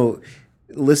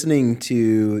 listening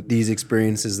to these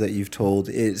experiences that you've told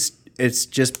it's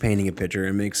just painting a picture.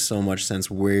 It makes so much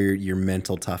sense where your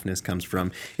mental toughness comes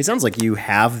from. It sounds like you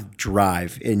have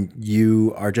drive, and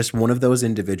you are just one of those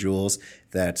individuals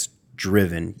that's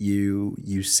driven.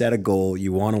 You set a goal,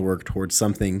 you want to work towards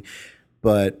something,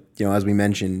 but as we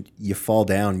mentioned, you fall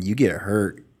down, you get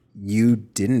hurt. You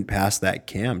didn't pass that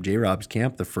camp, J-Rob's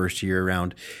camp, the first year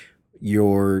around.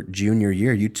 Your junior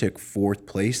year, you took 4th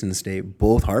place in the state,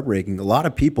 both heartbreaking. A lot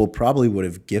of people probably would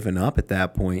have given up at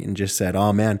that point and just said,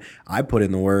 "Oh man, I put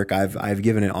in the work. I've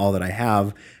given it all that I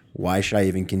have. Why should I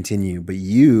even continue?" But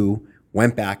you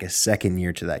went back a second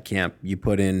year to that camp. You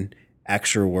put in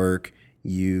extra work,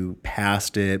 you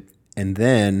passed it, and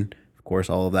then of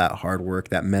course all of that hard work,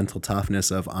 that mental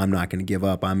toughness of I'm not going to give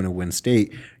up, I'm going to win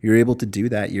state. You're able to do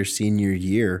that your senior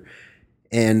year.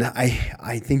 And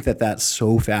I think that that's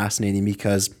so fascinating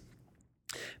because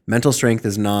mental strength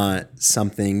is not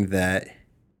something that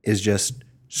is just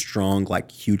strong like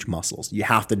huge muscles. You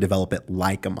have to develop it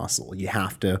like a muscle. You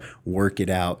have to work it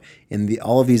out. And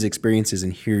all of these experiences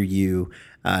and hear you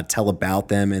tell about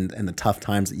them and the tough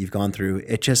times that you've gone through,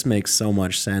 it just makes so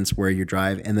much sense where your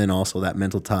drive and then also that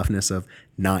mental toughness of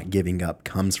not giving up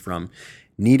comes from.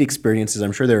 Neat experiences.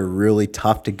 I'm sure they're really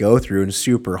tough to go through and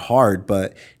super hard,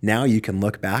 but now you can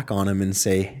look back on them and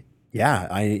say, yeah,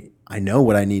 I know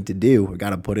what I need to do. I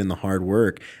got to put in the hard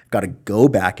work. I've got to go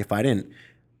back. If I didn't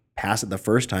pass it the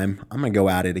first time, I'm going to go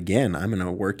at it again. I'm going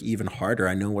to work even harder.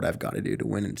 I know what I've got to do to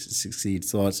win and to succeed.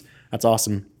 So that's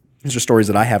awesome. These are stories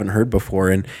that I haven't heard before,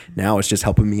 and now it's just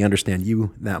helping me understand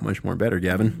you that much more better,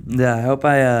 Gavin. Yeah, I hope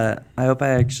I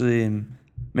actually am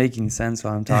making sense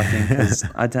while I'm talking, because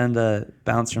I tend to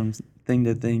bounce from thing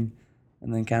to thing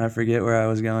and then kind of forget where I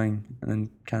was going and then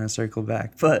kind of circle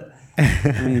back. But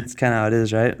I mean, it's kind of how it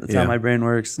is, right? That's how my brain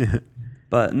works.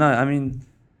 But no, I mean,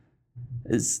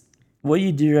 it's what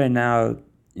you do right now,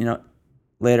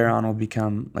 later on will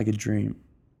become like a dream.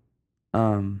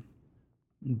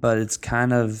 But it's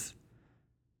kind of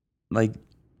like,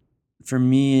 for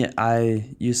me,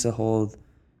 I used to hold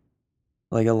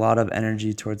like a lot of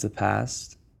energy towards the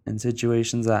past and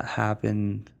situations that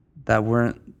happened that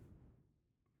weren't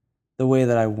the way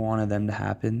that I wanted them to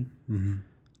happen,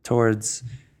 towards,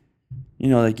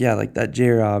 like, yeah, like that J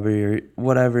robbery or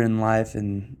whatever in life.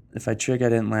 And if I trick, I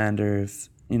didn't land, or if,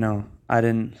 I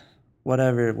didn't,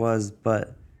 whatever it was.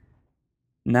 But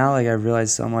now, like, I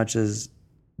realize so much is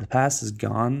the past is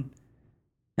gone,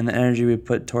 and the energy we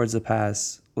put towards the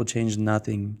past will change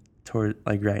nothing toward,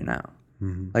 like, right now.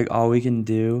 Like, all we can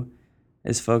do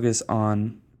is focus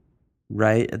on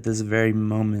right at this very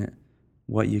moment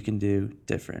what you can do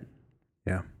different,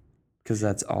 Yeah. because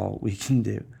that's all we can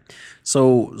do.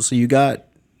 So you got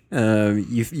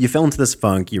you fell into this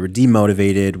funk. You were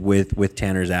demotivated with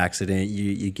Tanner's accident.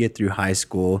 You get through high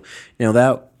school.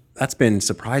 That's been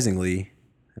surprisingly,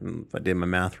 if I did my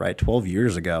math right, 12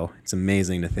 years ago. It's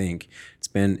amazing to think. It's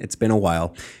been a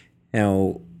while.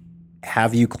 Now,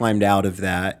 have you climbed out of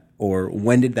that, or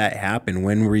when did that happen?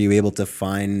 When were you able to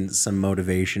find some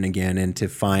motivation again, and to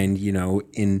find,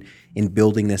 in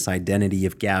building this identity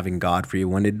of Gavin Godfrey?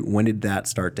 When did that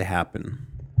start to happen?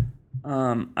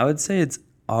 I would say it's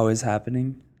always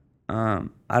happening. I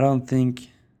don't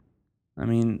think, I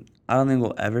don't think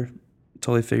we'll ever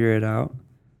totally figure it out.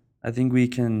 I think we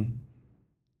can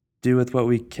do with what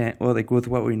we can, well, like, with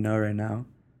what we know right now,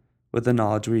 with the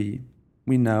knowledge we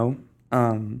know.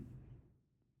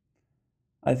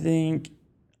 I think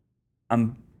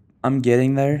I'm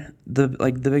getting there. The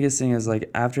biggest thing is, like,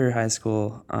 after high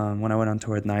school, when I went on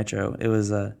tour with Nitro, it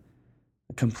was a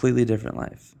completely different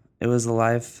life. It was a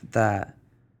life that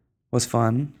was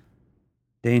fun,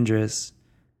 dangerous,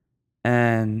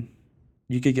 and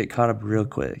you could get caught up real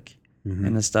quick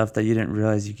in the stuff that you didn't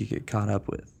realize you could get caught up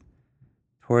with.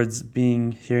 Towards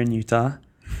being here in Utah,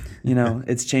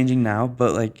 it's changing now,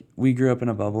 but, like, we grew up in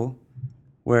a bubble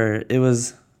where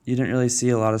you didn't really see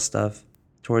a lot of stuff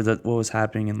towards what was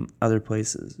happening in other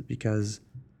places, because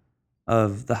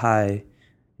of the high,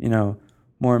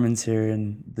 Mormons here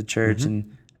in the church,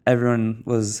 and everyone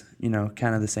was,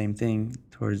 kind of the same thing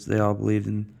towards, they all believed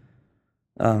in,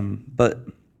 but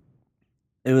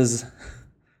it was,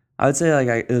 I would say, like,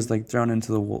 it was like thrown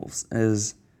into the wolves.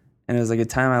 And it was like a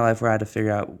time in my life where I had to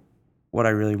figure out what I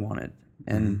really wanted.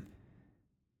 And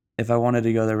if I wanted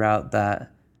to go the route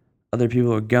that other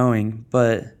people were going,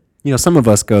 but Some of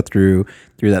us go through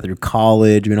that through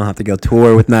college. We don't have to go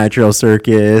tour with Nitro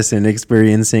Circus and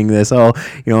experiencing this. Oh,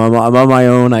 I'm on my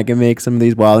own. I can make some of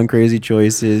these wild and crazy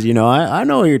choices. I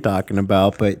know what you're talking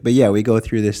about, but yeah, we go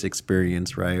through this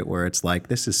experience, right, where it's like,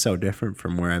 this is so different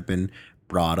from where I've been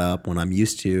brought up. When I'm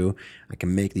used to, I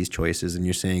can make these choices. And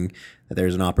you're saying that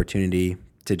there's an opportunity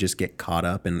to just get caught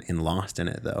up and lost in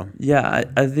it, though. yeah,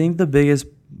 I think the biggest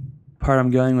part I'm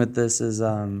going with this is,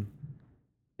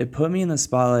 it put me in the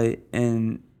spotlight,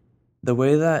 and the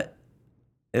way that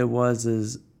it was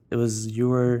you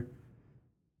were,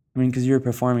 because you were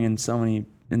performing in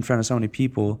front of so many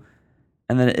people,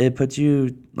 and then it put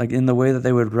you, like, in the way that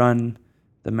they would run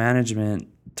the management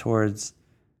towards,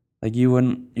 like, you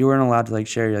weren't allowed to, like,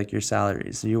 share, like, your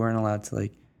salaries. So you weren't allowed to,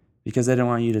 like, because they didn't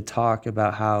want you to talk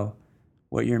about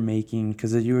what you're making,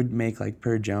 because you would make, like,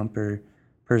 per jump or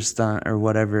per stunt or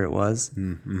whatever it was.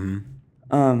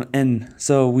 And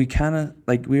so we kind of,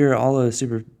 like, we were all a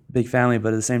super big family,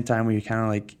 but at the same time, we kind of,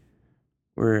 like,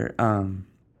 were,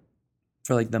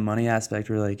 for, like, the money aspect,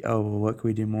 we're like, oh, well, what can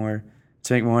we do more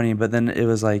to make more money? But then it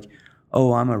was like,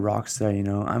 oh, I'm a rock star,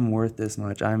 I'm worth this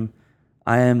much. I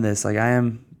am this, like, I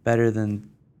am better than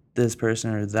this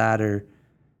person or that, or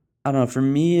I don't know. For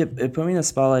me, it put me in a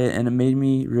spotlight, and it made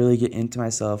me really get into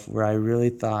myself, where I really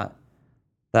thought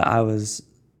that I was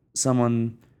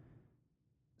someone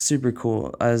super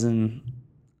cool, as in,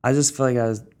 I just felt like I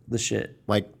was the shit.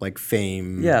 Like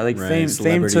fame. Yeah, like, right? fame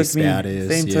Celebrity took status,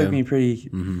 me, yeah. took me pretty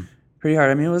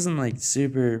hard. It wasn't, like,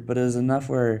 super, but it was enough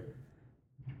where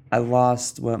I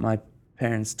lost what my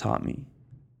parents taught me.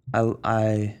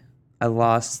 I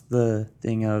lost the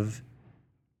thing of,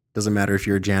 Doesn't matter if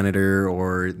you're a janitor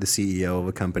or the CEO of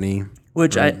a company.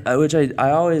 which right? I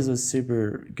always was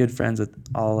super good friends with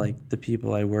all, like, the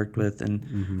people I worked with,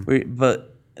 and but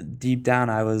deep down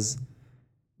I was,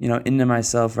 into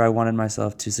myself, where I wanted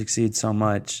myself to succeed so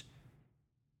much,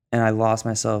 and I lost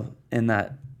myself in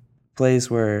that place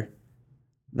where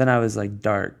then I was, like,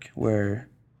 dark, where,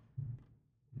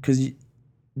 because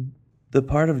the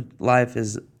part of life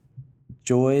is,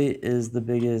 joy is the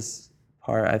biggest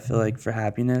part, I feel like, for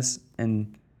happiness.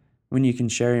 And when you can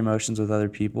share emotions with other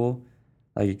people,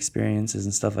 like experiences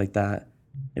and stuff like that,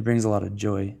 it brings a lot of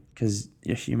joy because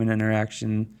human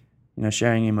interaction,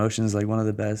 sharing emotions is like one of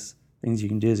the best things you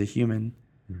can do as a human.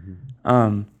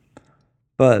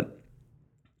 But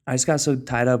I just got so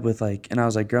tied up with and I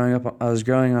was like growing up, I was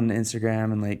growing on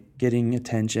Instagram and like getting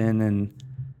attention and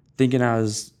thinking I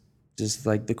was just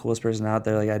like the coolest person out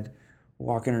there. Like I'd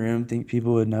walk in a room, think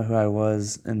people would know who I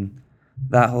was and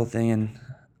that whole thing.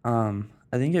 And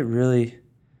I think it really,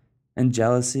 and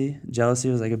jealousy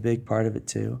was like a big part of it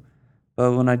too.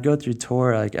 But when I'd go through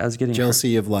tour, like I was getting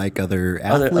Jealousy of like other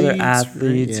other athletes,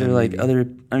 athletes right? or Yeah, like maybe. other,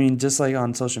 I mean, just like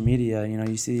on social media,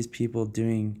 you see these people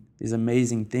doing these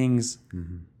amazing things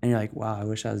and you're like, wow, I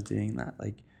wish I was doing that.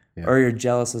 Like, Yeah. or you're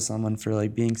jealous of someone for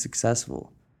like being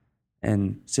successful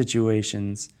in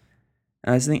situations.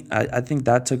 And I think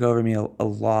that took over me a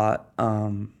lot.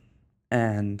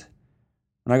 And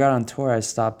when I got on tour, I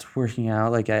stopped working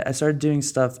out. Like I started doing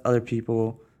stuff other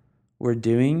people were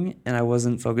doing, and I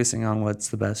wasn't focusing on what's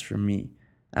the best for me.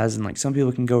 As in, like some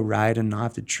people can go ride and not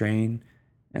have to train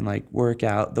and like work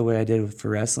out the way I did for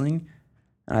wrestling,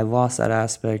 and I lost that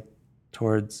aspect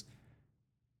towards.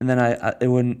 And then I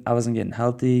wasn't getting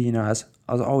healthy. I was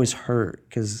always hurt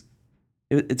because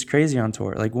it's crazy on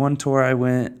tour. Like one tour I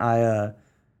went, a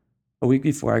week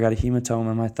before I got a hematoma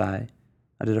on my thigh.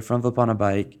 I did a front flip on a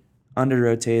bike, under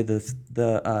rotated,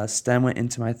 the stem went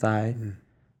into my thigh,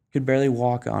 could barely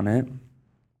walk on it.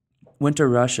 Went to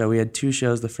Russia. We had 2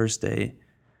 shows the first day.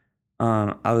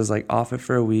 I was like off it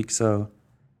for a week, so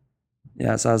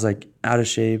yeah, so I was like out of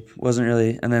shape, wasn't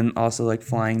really, and then also like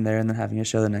flying there and then having a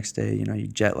show the next day. You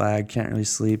jet lag, can't really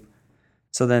sleep.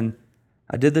 So then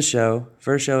I did the show.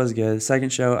 First show was good.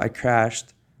 Second show, I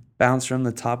crashed, bounced from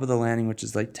the top of the landing, which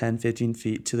is like 10, 15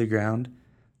 feet to the ground,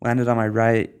 landed on my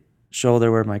right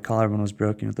shoulder where my collarbone was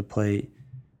broken with the plate.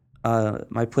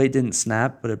 My plate didn't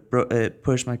snap, but it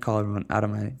pushed my collarbone out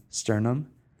of my sternum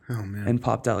Oh man. and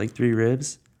popped out like 3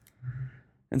 ribs.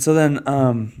 And so then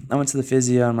I went to the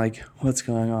physio. I'm like, what's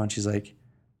going on? She's like,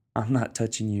 I'm not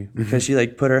touching you. Because she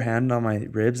like put her hand on my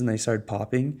ribs and they started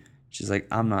popping. She's like,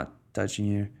 I'm not touching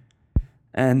you.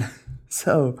 And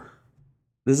so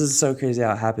this is so crazy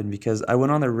how it happened because I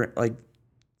went on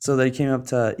so they came up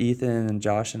to Ethan and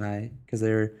Josh and I, because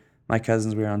they were my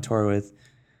cousins we were on tour with.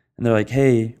 And they're like,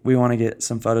 hey, we want to get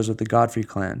some photos with the Godfrey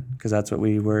clan, because that's what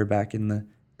we were back in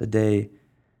the day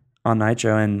on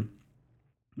Nitro. And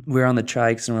we were on the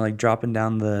trikes and we're like dropping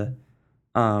down the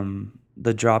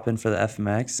drop in for the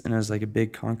FMX, and it was like a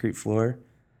big concrete floor.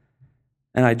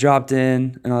 And I dropped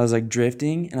in and I was like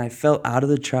drifting and I fell out of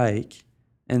the trike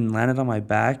and landed on my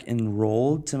back and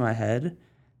rolled to my head.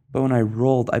 But when I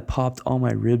rolled, I popped all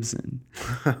my ribs in.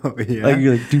 Oh yeah. Like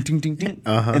you're like ding ding ding ding,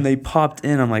 Uh-huh. and they popped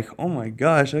in. I'm like, oh my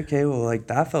gosh, okay, well like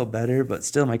that felt better, but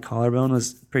still my collarbone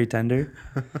was pretty tender,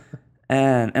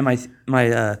 and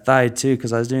my thigh too,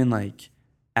 because I was doing like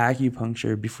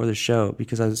acupuncture before the show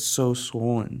because I was so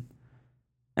swollen.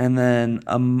 And then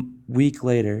a week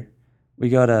later, we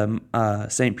go to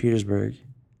St. Petersburg,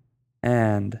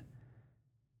 and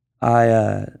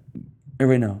or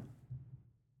wait, no,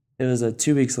 it was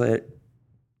 2 weeks later.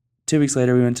 2 weeks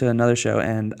later, we went to another show,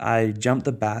 and I jumped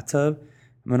the bathtub.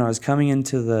 When I was coming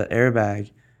into the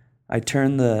airbag, I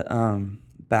turned the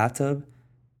bathtub,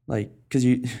 like, because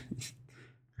you,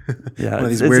 yeah, One of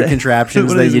these weird contraptions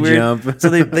one of that these you weird- jump. So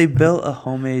they built a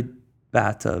homemade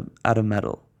bathtub out of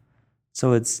metal.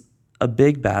 So it's a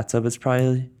big bathtub. It's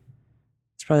probably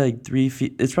like 3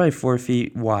 feet. It's probably 4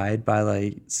 feet wide by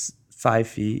like 5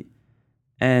 feet,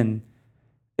 and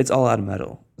it's all out of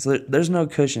metal. So there's no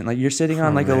cushion. Like you're sitting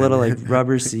on Oh, like a man. little like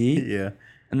rubber seat, Yeah.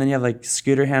 and then you have like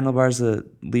scooter handlebars to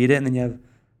lead it, and then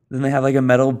they have like a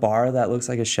metal bar that looks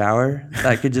like a shower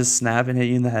that could just snap and hit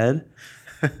you in the head.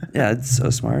 Yeah, it's so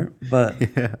smart. But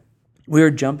Yeah. we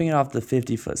were jumping it off the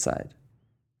 50-foot side.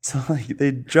 So like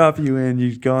they drop you in,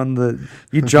 you drop down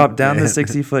the Man.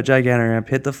 60-foot gigantic ramp,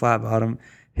 hit the flat bottom,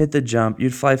 hit the jump.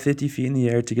 You'd fly 50 feet in the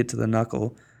air to get to the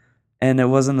knuckle, and it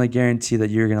wasn't a guarantee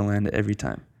that you were gonna land it every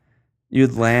time.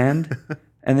 You'd land,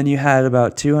 and then you had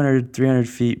about 200, 300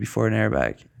 feet before an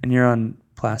airbag, and you're on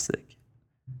plastic.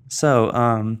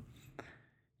 So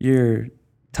your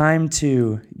time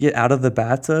to get out of the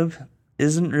bathtub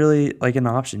isn't really like an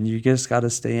option. You just got to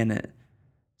stay in it.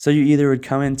 So you either would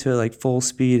come into it like full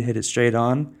speed, hit it straight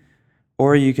on,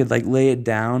 or you could like lay it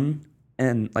down,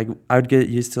 and like I would get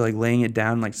used to like laying it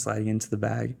down, like sliding into the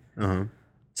bag. Uh-huh.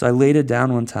 So I laid it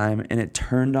down one time and it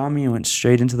turned on me and went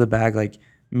straight into the bag, like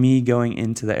me going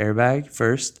into the airbag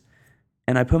first.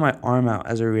 And I put my arm out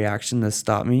as a reaction to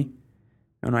stop me.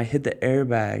 And when I hit the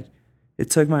airbag, it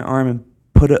took my arm and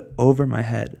put it over my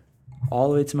head, all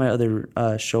the way to my other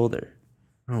shoulder.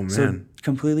 Oh, So man.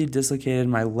 completely dislocated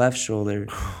my left shoulder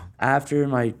after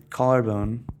my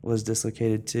collarbone was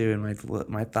dislocated too, and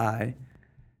my thigh.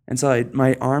 And so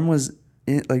my arm was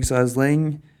so I was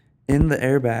laying in the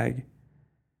airbag,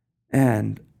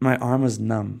 and my arm was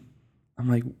numb. I'm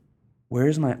like,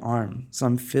 where's my arm? So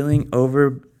I'm feeling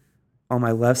over on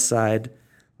my left side,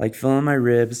 like feeling my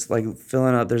ribs, like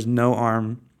filling up. There's no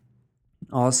arm.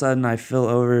 All of a sudden, I feel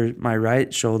over my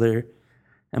right shoulder,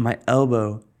 and my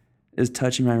elbow is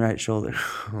touching my right shoulder.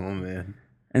 Oh, man.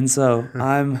 And so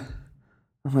I'm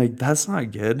like, that's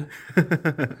not good.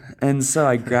 And so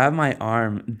I grab my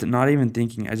arm, not even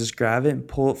thinking. I just grab it and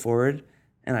pull it forward,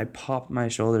 and I pop my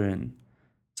shoulder in.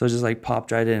 So it just like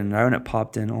popped right in. And right when it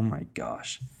popped in, oh my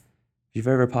gosh. If you've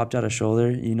ever popped out a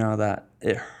shoulder, you know that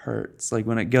it hurts. Like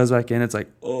when it goes back in, it's like,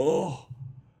 oh.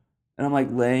 And I'm like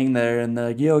laying there, and they're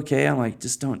like, you okay? I'm like,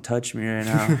 just don't touch me right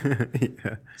now.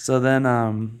 Yeah. So then,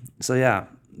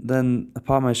 then I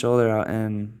popped my shoulder out,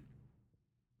 and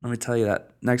let me tell you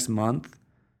that next month,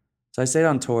 so I stayed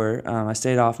on tour. I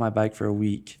stayed off my bike for a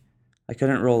week. I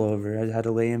couldn't roll over. I had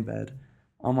to lay in bed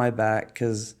on my back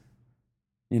because,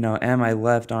 and my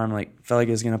left arm like felt like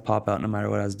it was gonna pop out no matter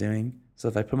what I was doing. So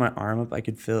if I put my arm up, I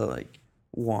could feel it like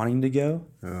wanting to go.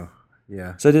 Oh,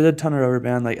 yeah. So I did a ton of rubber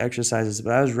band like exercises,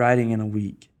 but I was riding in a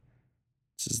week,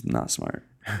 which is not smart.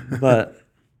 But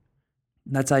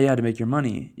that's how you had to make your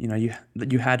money.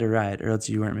 You had to ride, or else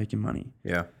you weren't making money.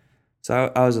 Yeah.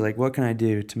 So I was like, what can I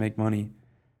do to make money?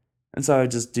 And so I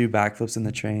would just do backflips in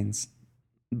the trains.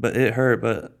 But it hurt,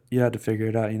 but you had to figure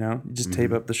it out, You just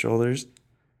tape up the shoulders.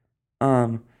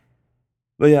 But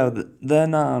yeah,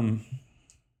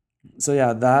 so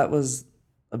yeah, that was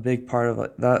a big part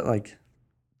of that, like,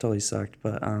 totally sucked.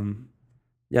 But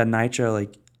yeah, nitro,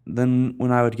 like, then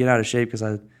when I would get out of shape because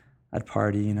I'd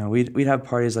party, we'd have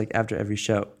parties like after every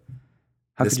show.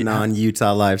 This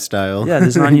non-Utah lifestyle. Yeah,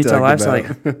 this non-Utah Talk lifestyle.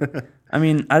 about. Like, I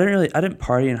mean, I didn't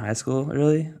party in high school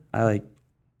really. I like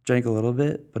drank a little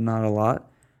bit, but not a lot.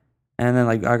 And then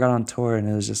like I got on tour, and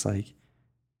it was just like,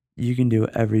 you can do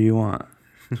whatever you want,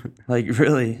 like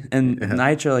really. And Yeah.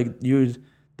 nitro, like the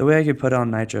way I could put it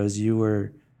on nitro is you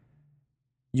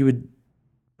would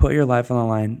put your life on the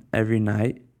line every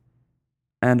night,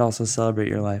 and also celebrate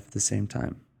your life at the same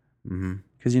time.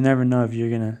 Because you never know if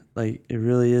you're gonna like. It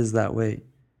really is that way.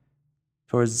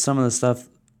 Towards some of the stuff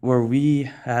where we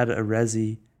had a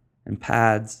resi and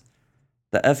pads,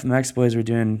 the FMX boys were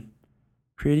doing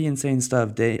pretty insane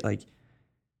stuff like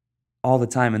all the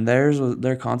time, and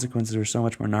their consequences were so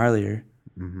much more gnarlier.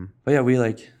 But yeah, we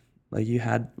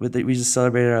we just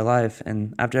celebrated our life,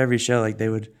 and after every show, like they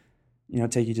would,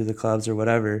 take you to the clubs or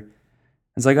whatever.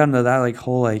 And so I got into that like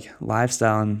whole like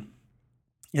lifestyle, and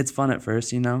it's fun at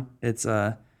first, It's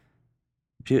I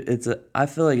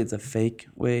feel like it's a fake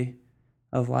way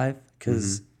of life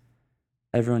because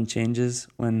everyone changes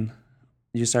when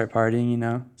you start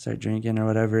partying, start drinking or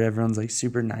whatever. Everyone's like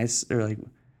super nice or like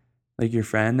your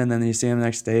friend, and then you see them the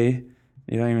next day,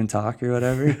 you don't even talk or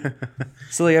whatever.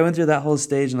 So like I went through that whole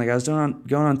stage, and like I was going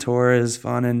on tour. It was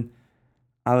fun, and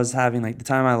I was having like the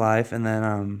time of my life. And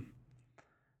then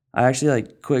I actually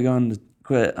like quit going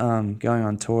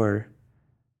on tour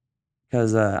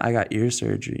because I got ear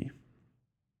surgery.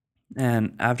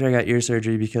 And after I got ear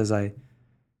surgery, because I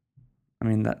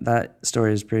mean, that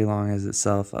story is pretty long as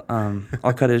itself.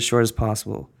 I'll cut it as short as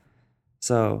possible.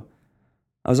 So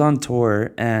I was on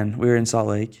tour, and we were in Salt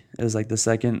Lake. It was like the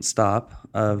second stop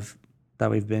of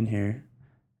that we've been here.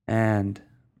 And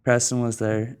Preston was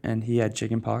there, and he had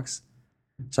chicken pox.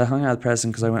 So I hung out with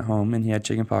Preston because I went home, and he had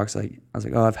chicken pox. Like I was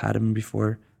like, oh, I've had him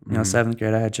before. 7th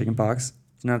grade, I had chicken pox.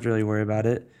 Didn't have to really worry about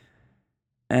it.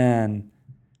 And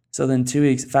so then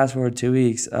fast forward 2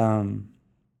 weeks,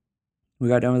 we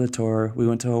got done with the tour. We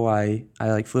went to Hawaii. I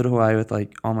like flew to Hawaii with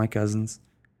like all my cousins,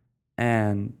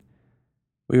 and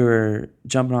we were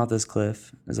jumping off this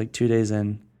cliff. It was like 2 days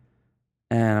in,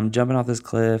 and I'm jumping off this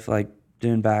cliff, like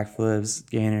doing backflips,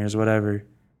 gainers, whatever,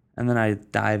 and then I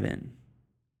dive in.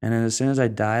 And then as soon as I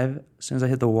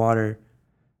hit the water,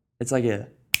 it's like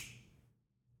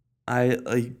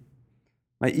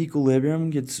my equilibrium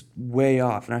gets way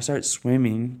off, and I start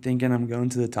swimming, thinking I'm going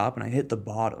to the top, and I hit the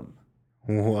bottom.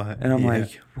 What? And I'm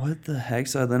like, what the heck?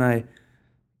 So then I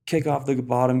kick off the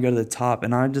bottom, go to the top,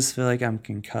 and I just feel like I'm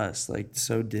concussed, like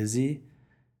so dizzy.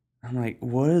 I'm like,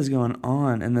 what is going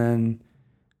on? And then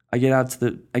I get to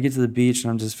the beach,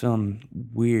 and I'm just feeling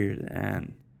weird,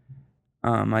 and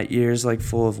my ears like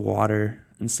full of water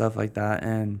and stuff like that.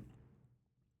 And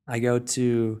I go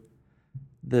to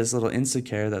this little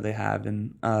Instacare that they have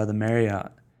in the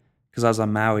Marriott because I was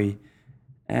on Maui,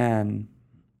 and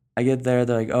I get there.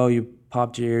 They're like, "Oh, you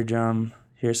popped your eardrum.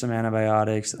 here's some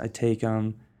antibiotics. I take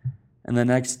them. And the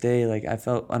next day, like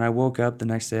when I woke up the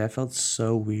next day, I felt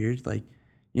so weird. Like,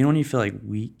 you know, when you feel like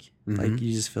weak, like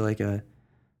you just feel like a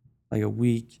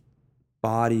weak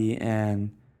body.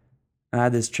 And I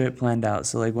had this trip planned out.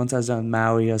 So like once I was done with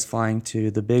Maui, I was flying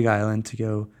to the Big Island to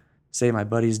go stay at my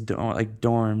buddy's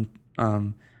dorm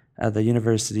at the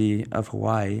University of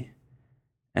Hawaii.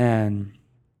 And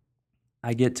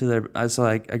I get to I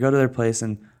go to their place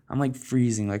and I'm like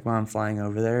freezing like while I'm flying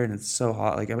over there, and it's so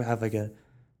hot. Like I have like a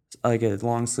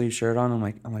long sleeve shirt on. I'm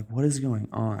like, what is going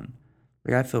on?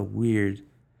 Like I feel weird.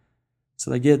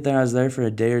 So I get there. I was there for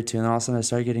a day or two, and all of a sudden I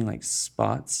started getting like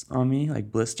spots on me,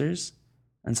 like blisters.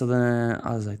 And so then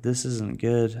I was like, this isn't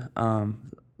good.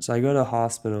 So I go to the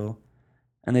hospital,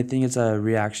 and they think it's a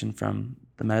reaction from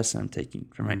the medicine I'm taking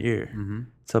for my ear.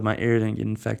 So my ear didn't get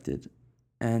infected.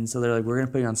 And so they're like, we're gonna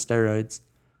put you on steroids.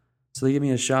 So they give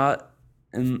me a shot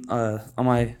on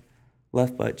my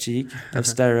left butt cheek of a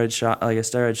steroid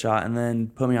shot, and then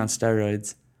put me on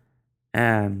steroids.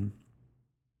 And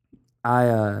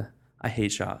I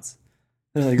hate shots.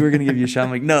 They're like, we're gonna give you a shot.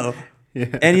 I'm like, no,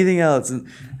 anything else.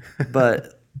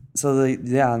 But and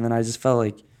then I just felt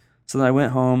like, so then I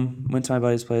went home, went to my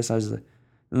buddy's place. I was like,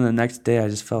 and the next day I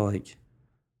just felt like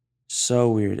so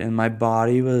weird, and my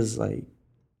body was like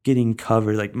getting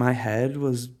covered. Like my head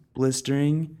was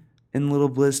blistering in little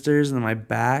blisters, and then my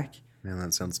back. Man,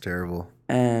 that sounds terrible.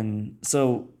 And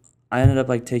so I ended up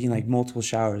like taking like multiple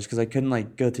showers because I couldn't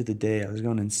like go through the day. I was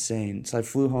going insane. So I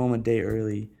flew home a day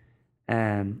early,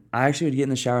 and I actually would get in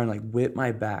the shower and like whip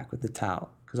my back with the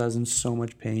towel because I was in so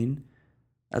much pain.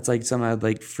 That's like something that would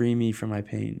like free me from my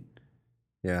pain.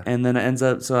 Yeah. And then I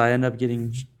end up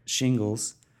getting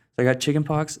shingles. So I got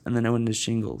chickenpox, and then I went into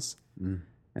shingles.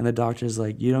 And the doctor's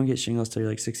like, you don't get shingles till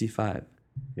you're like 65.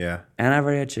 Yeah. And I've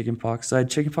already had chickenpox. So I had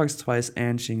chickenpox twice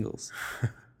and shingles.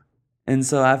 And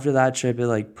so after that trip, it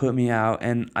like put me out,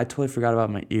 and I totally forgot about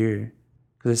my ear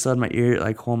because I still had my ear,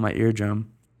 like hole in my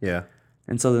eardrum. Yeah.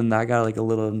 And so then that got like a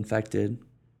little infected.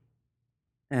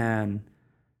 And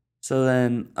so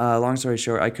then, long story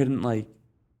short, I couldn't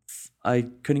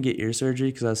get ear surgery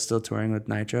because I was still touring with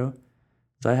Nitro.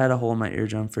 So I had a hole in my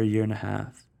eardrum for a year and a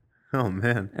half. Oh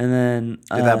man. And then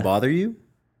did that bother you?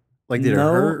 Like, did it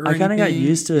hurt? I kind of got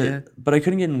used to it, but I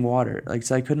couldn't get in water. Like,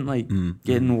 so I couldn't like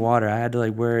get in water. I had to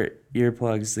like wear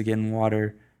earplugs to get in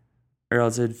water, or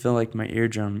else it'd fill like my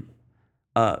eardrum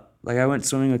up. Like I went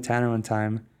swimming with Tanner one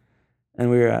time, and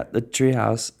we were at the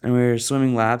treehouse, and we were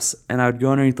swimming laps, and I would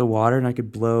go underneath the water, and I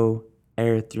could blow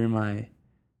air through my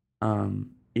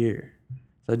ear.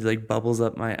 So I'd like bubbles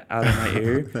out of my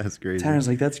ear. That's crazy. Tanner's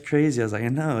like, that's crazy. I was like, I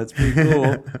know, it's pretty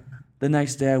cool. The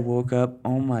next day I woke up,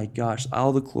 oh my gosh,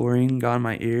 all the chlorine got in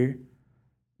my ear.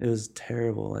 It was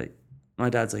terrible. Like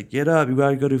my dad's like, get up, you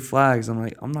gotta go do flags. I'm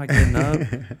like, I'm not getting up.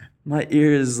 My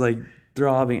ear is like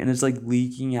throbbing and it's like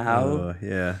leaking out. Oh,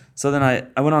 yeah. So then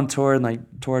I went on tour and like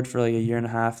toured for like a year and a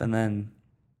half, and then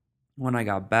when I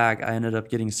got back, I ended up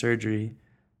getting surgery.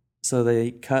 So they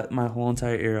cut my whole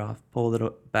entire ear off, pulled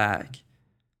it back,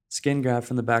 skin graft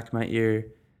from the back of my ear,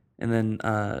 and then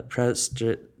pressed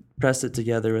it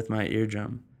together with my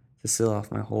eardrum to seal off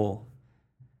my hole.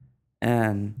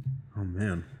 And oh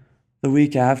man, the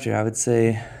week after, I would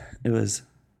say it was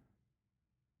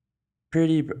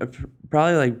probably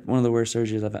like one of the worst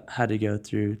surgeries I've had to go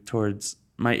through. Towards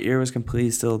my ear was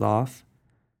completely sealed off,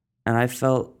 and I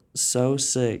felt so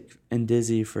sick and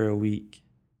dizzy for a week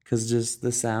because just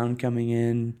the sound coming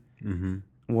in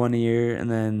one ear, and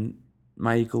then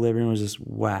my equilibrium was just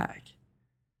whack.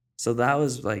 So that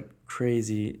was like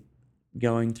crazy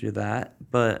going through that,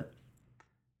 but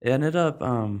it ended up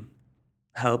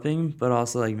helping, but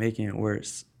also like making it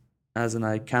worse. As in,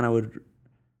 I kind of would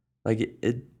like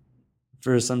it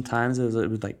for some times it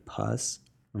would like pus,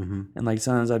 and like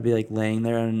sometimes I'd be like laying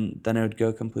there and then it would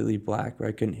go completely black where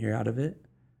I couldn't hear out of it.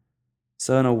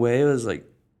 So in a way, it was like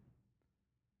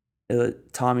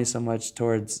it taught me so much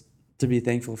towards to be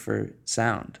thankful for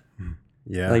sound.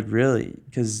 Yeah. Like really,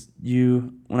 because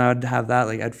when I would have that,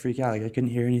 like I'd freak out, like I couldn't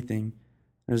hear anything.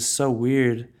 It was so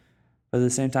weird, but at the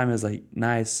same time, it was like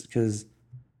nice because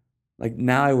like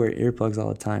now I wear earplugs all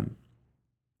the time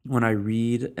when I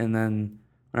read, and then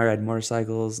when I ride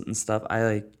motorcycles and stuff. I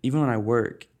like even when I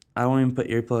work, I don't even put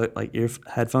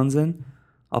headphones in.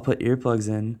 I'll put earplugs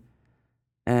in,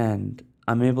 and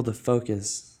I'm able to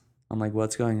focus on like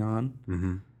what's going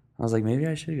on. I was like, maybe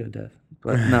I should go deaf,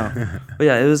 but no. But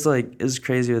yeah, it was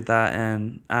crazy with that.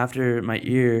 And after my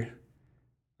ear,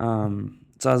 so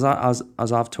I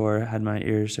was off tour, had my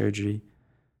ear surgery.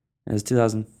 It was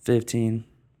 2015,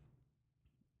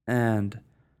 and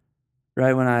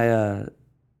right when I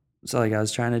so like I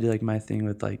was trying to do like my thing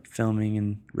with like filming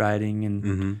and riding and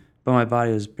Mm-hmm. but my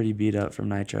body was pretty beat up from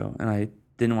nitro and I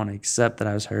didn't want to accept that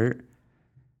I was hurt.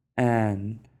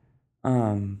 And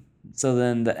um so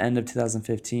then the end of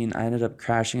 2015 I ended up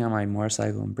crashing on my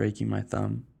motorcycle and breaking my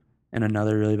thumb and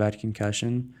another really bad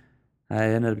concussion. I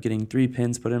ended up getting 3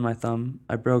 pins put in my thumb.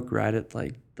 I broke right at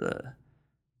like the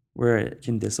where it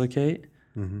can dislocate.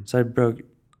 Mm-hmm. So I broke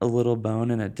a little bone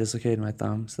and it dislocated my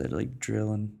thumb. So they had to like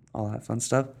drill and all that fun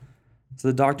stuff. So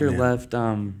the doctor Yeah. left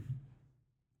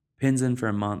pins in for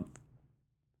a month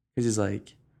because he's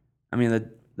like, I mean,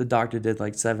 the doctor did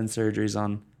like 7 surgeries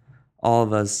on all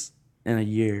of us in a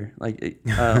year, like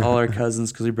all our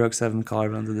cousins, because we broke 7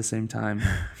 collarbones at the same time.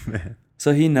 Man.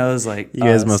 So he knows like You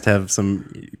guys us. must have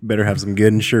better have some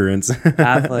good insurance.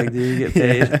 Affleck, dude, you get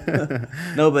paid. Yeah.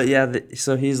 No, but yeah,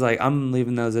 so he's like, I'm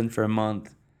leaving those in for a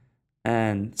month.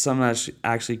 And something that's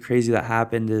actually crazy that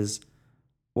happened is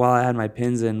while I had my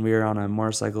pins in, we were on a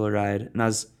motorcycle ride,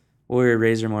 and we were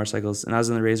Razor motorcycles, and I was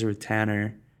in the Razor with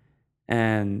Tanner,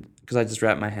 and because I just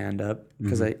wrapped my hand up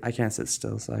because I can't sit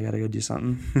still, so I got to go do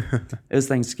something. It was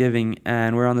Thanksgiving,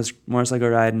 and we're on this motorcycle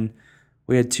ride, and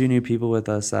we had 2 new people with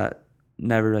us that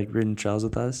never like ridden trails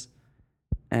with us,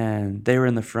 and they were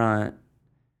in the front,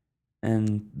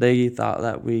 and they thought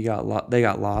that they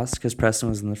got lost because Preston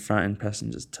was in the front, and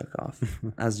Preston just took off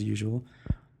as usual,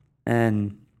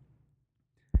 and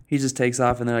he just takes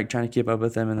off, and they're like trying to keep up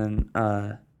with him, and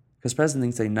then because Preston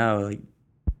thinks they know, like,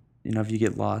 you know, if you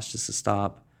get lost, just to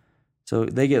stop. So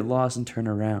they get lost and turn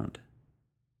around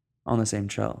on the same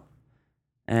trail.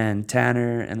 And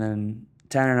Tanner and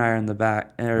I are in the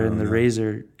back, or in the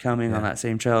Razor coming on that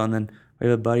same trail. And then we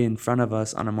have a buddy in front of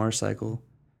us on a motorcycle.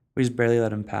 We just barely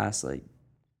let him pass, like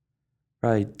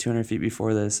probably 200 feet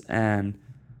before this. And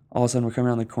all of a sudden we're coming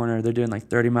around the corner. They're doing like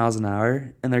 30 miles an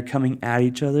hour, and they're coming at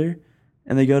each other.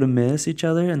 And they go to miss each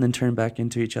other and then turn back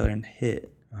into each other and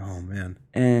hit. Oh, man.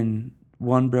 And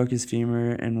one broke his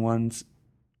femur and one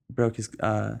broke his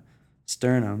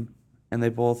sternum, and they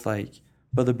both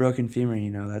but the broken femur, you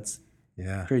know, that's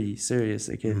pretty serious.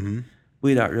 It could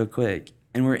bleed out real quick.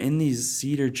 And we're in these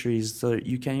cedar trees, so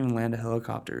you can't even land a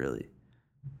helicopter really.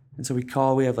 And so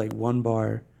we have like 1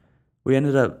 bar. We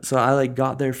ended up, so I like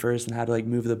got there first and had to like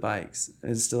move the bikes,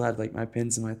 and still had like my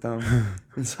pins in my thumb.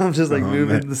 And so I'm just like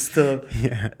moving the stuff.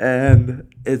 Yeah.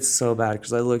 And it's so bad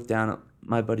because I looked down at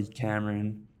my buddy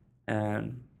Cameron,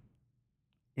 and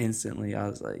instantly I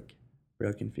was like,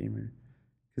 broken femur,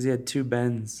 because he had 2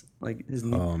 bends, like his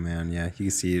knee. Oh, man, yeah. You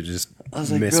see it just I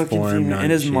was like, misformed, broken femur. not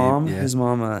And his shaped, mom,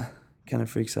 yeah. kind of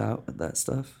freaks out with that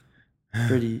stuff,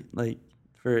 pretty like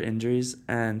for injuries.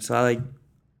 And so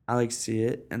I see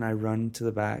it, and I run to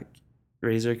the back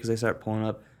Razor because I start pulling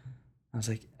up. I was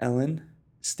like, Ellen,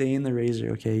 stay in the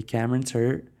Razor, okay? Cameron's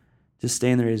hurt. Just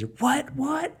stay in the Razor.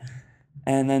 What?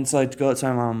 And then so I go up to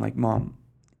my mom, I'm like, Mom,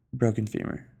 broken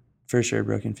femur. For sure,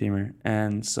 broken femur.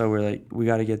 And so we're like, we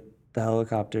got to get the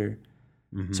helicopter.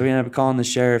 So we ended up calling the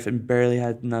sheriff and barely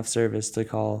had enough service to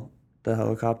call the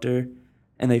helicopter.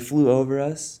 And they flew over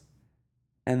us,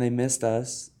 and they missed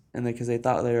us. And because they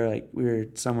thought we were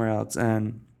somewhere else.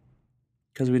 And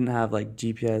because we didn't have like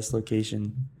GPS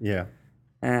location. Yeah.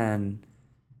 And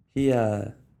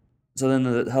so then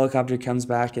the helicopter comes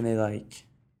back, and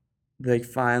they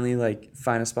finally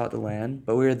find a spot to land,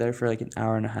 but we were there for like an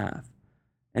hour and a half,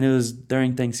 and it was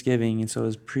during Thanksgiving, and so it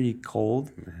was pretty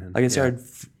cold. Man, like it started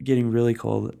getting really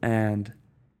cold, and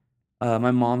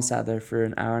my mom sat there for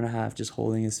an hour and a half just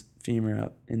holding his femur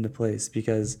up into place,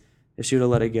 because if she would have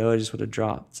let it go, it just would have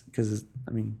dropped, because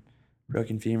I mean,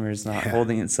 broken femur is not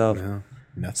holding itself. No,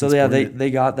 So yeah,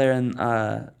 they got there, and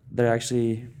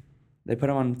they put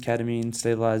him on ketamine,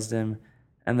 stabilized him,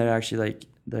 and they're actually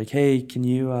like, hey, can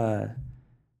you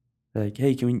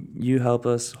help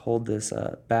us hold this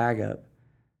bag up?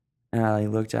 And I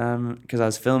looked at him because I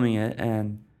was filming it,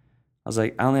 and I was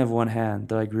like, I only have 1 hand.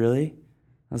 They're like, really?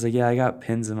 I was like, yeah, I got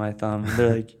pins in my thumb.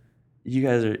 They're like, you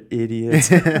guys are idiots.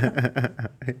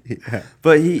 Yeah.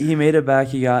 But he made it back.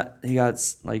 He got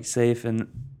like safe and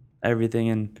everything,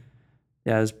 and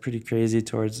yeah, it was pretty crazy.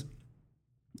 Towards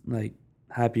like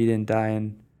happy he didn't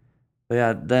die, but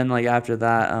yeah, then like after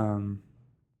that,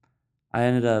 I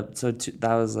ended up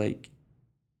that was like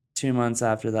 2 months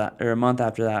after that, or a month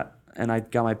after that, and I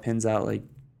got my pins out like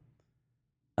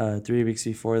 3 weeks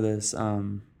before this.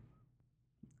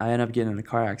 I ended up getting in a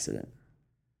car accident.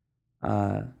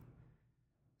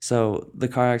 So the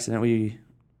car accident, we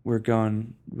were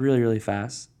going really, really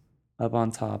fast up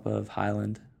on top of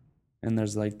Highland, and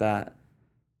there's like that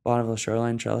Bonneville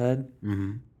Shoreline Trailhead.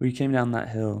 We came down that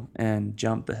hill and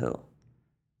jumped the hill.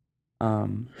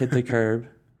 Hit the curb.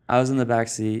 I was in the back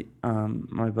seat.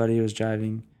 My buddy was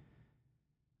driving,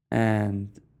 and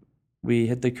we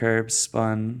hit the curb,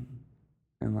 spun,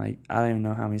 and like I don't even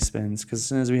know how many spins because as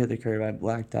soon as we hit the curb, I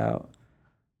blacked out.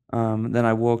 Then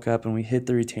I woke up and we hit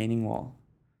the retaining wall,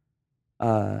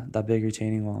 that big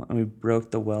retaining wall, and we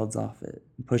broke the welds off it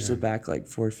and pushed it back like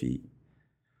 4 feet.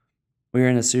 We were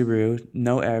in a Subaru,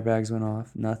 no airbags went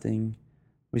off, nothing.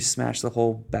 We smashed the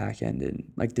whole back end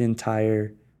in, like the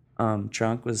entire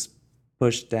trunk was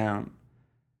pushed down.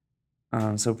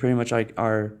 So pretty much like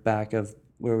our back of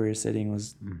where we were sitting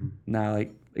was now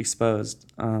like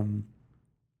exposed.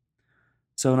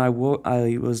 So when I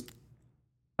was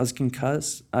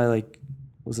concussed. I like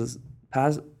was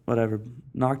past whatever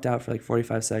knocked out for like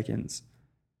 45 seconds,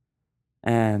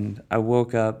 and I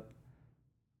woke up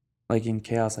like in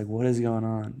chaos. Like, what is going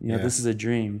on? You know, this is a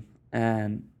dream,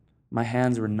 and my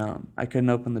hands were numb. I couldn't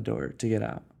open the door to get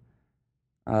out.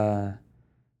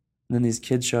 Then these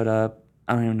kids showed up.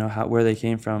 I don't even know where they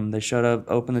came from. They showed up,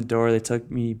 opened the door. They took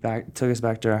us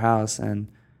back to our house, and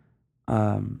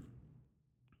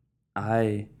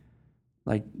I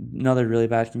like another really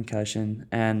bad concussion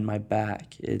and my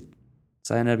back.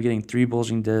 So I ended up getting 3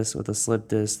 bulging discs with a slip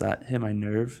disc that hit my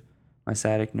nerve, my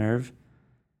sciatic nerve.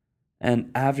 And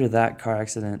after that car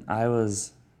accident, I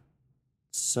was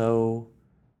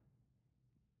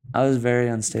very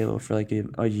unstable for like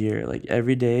a year. Like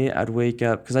every day I'd wake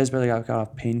up because I just barely got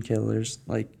off painkillers,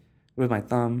 like with my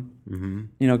thumb,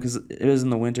 you know, because it was in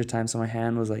the winter time, so my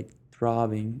hand was like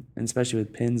throbbing, and especially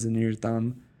with pins in your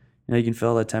thumb, you know, you can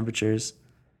feel the temperatures.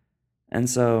 And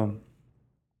so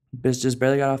just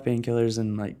barely got off painkillers,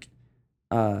 and like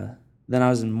then I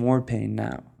was in more pain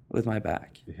now with my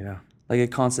back. Yeah. Like a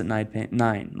constant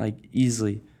 9, like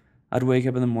easily. I'd wake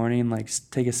up in the morning and like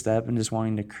take a step and just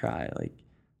wanting to cry. Like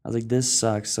I was like, this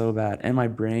sucks so bad. And my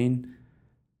brain,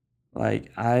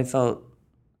 like I felt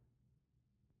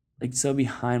like so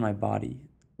behind my body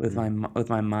with my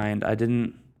mind. I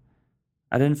didn't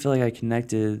feel like I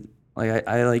connected. Like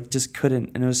I like just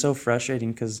couldn't, and it was so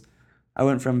frustrating because I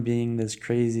went from being this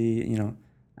crazy, you know,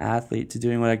 athlete to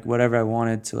doing whatever I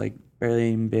wanted to like barely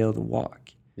even be able to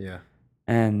walk. Yeah.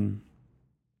 And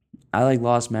I like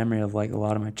lost memory of like a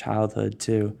lot of my childhood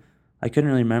too. I couldn't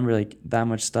really remember like that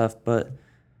much stuff, but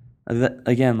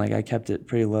again, like I kept it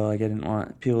pretty low. Like I didn't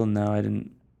want people to know.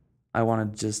 I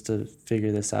wanted just to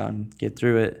figure this out and get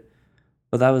through it.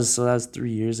 But that was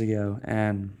 3 years ago,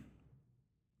 and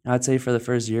I'd say for the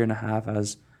first year and a half I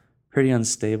was pretty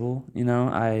unstable, you know.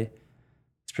 I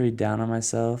was pretty down on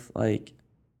myself. Like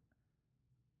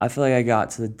I feel like I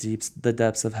got to the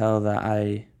depths of hell that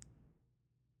I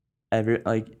ever,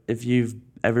 like if you've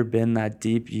ever been that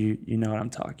deep, you know what I'm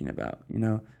talking about, you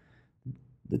know.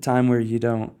 The time where you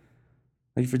don't,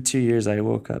 like for 2 years I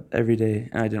woke up every day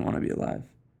and I didn't want to be alive.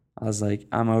 I was like,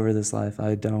 I'm over this life.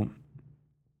 I don't,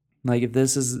 like, if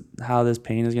this is how this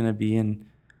pain is going to be and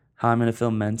how I'm going to feel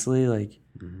mentally, like,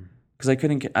 because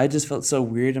I just felt so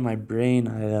weird in my brain.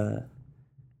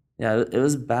 Yeah, it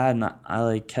was bad. And I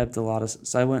like kept a lot of,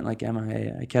 so I went like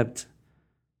MIA. I kept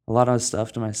a lot of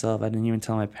stuff to myself. I didn't even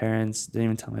tell my parents, didn't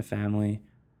even tell my family.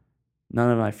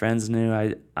 None of my friends knew.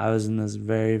 I was in this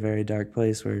very, very dark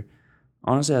place where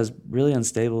honestly I was really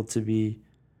unstable to be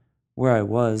where I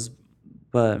was.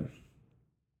 But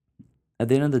at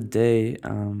the end of the day,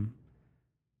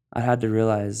 I had to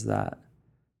realize that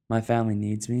my family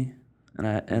needs me, and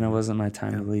it wasn't my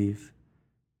time to leave.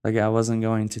 Like I wasn't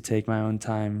going to take my own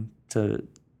time to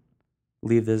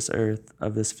leave this earth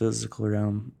of this physical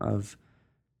realm of.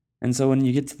 And so when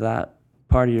you get to that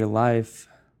part of your life,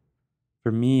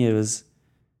 for me it was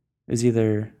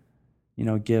either, you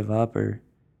know, give up or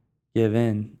give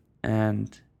in.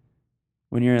 And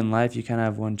when you're in life, you kind of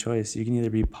have one choice. You can either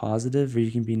be positive or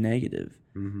you can be negative.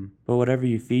 But whatever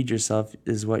you feed yourself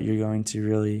is what you're going to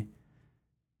really,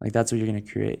 like, that's what you're going to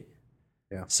create.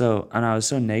 Yeah. So, and I was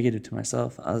so negative to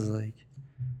myself. I was like,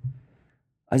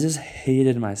 I just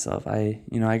hated myself. I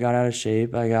got out of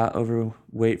shape. I got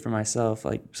overweight for myself.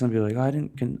 Like some people are like, oh,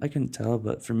 I couldn't tell.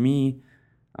 But for me,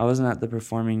 I wasn't at the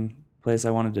performing place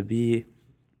I wanted to be.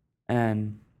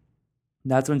 And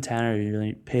that's when Tanner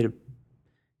really played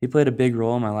a big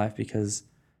role in my life, because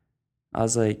I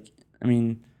was like, I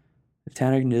mean, if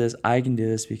Tanner can do this, I can do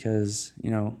this, because,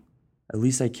 you know, at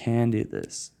least I can do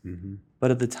this. But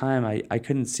at the time, I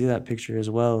couldn't see that picture as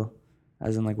well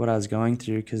as in like what I was going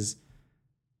through, because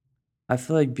I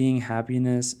feel like being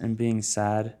happiness and being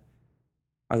sad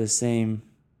are the same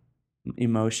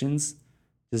emotions,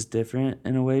 just different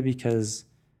in a way, because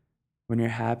when you're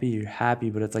happy,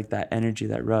 but it's like that energy,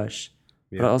 that rush.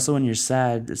 But also when you're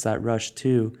sad, it's that rush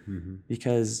too,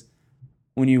 because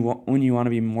when you want to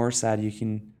be more sad, you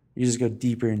can you just go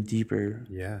deeper and deeper.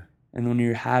 Yeah. And when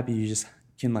you're happy, you just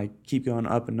can like keep going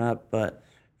up and up. But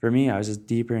for me, I was just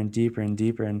deeper and deeper and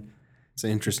deeper. And It's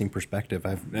an interesting perspective.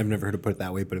 I've never heard it put it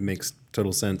that way, but it makes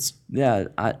total sense. yeah,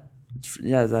 I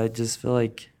just feel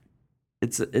like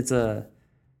it's a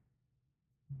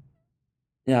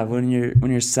yeah, when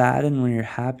you're sad and when you're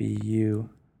happy, you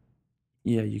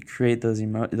create those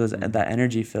that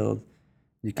energy field.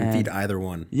 You can feed either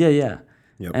one. Yeah.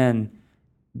 Yep. And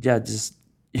yeah, just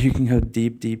you can go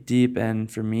deep, deep, deep.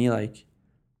 And for me, like,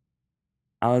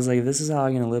 I was like, if this is how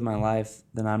I'm gonna live my life,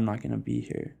 then I'm not gonna be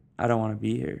here. I don't want to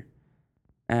be here.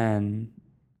 And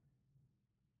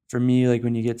for me, like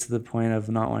when you get to the point of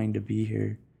not wanting to be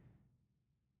here,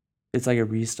 it's like a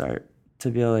restart to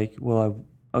be like, well,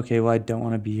 I don't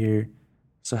want to be here.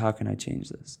 So how can I change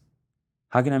this?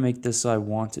 How can I make this so I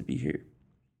want to be here?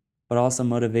 But also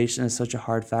motivation is such a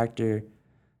hard factor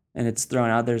and it's thrown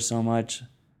out there so much.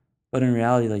 But in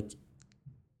reality, like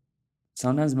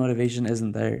sometimes motivation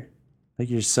isn't there. Like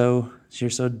you're so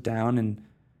down and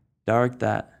dark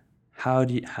that how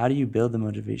do you build the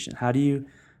motivation? How do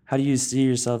you see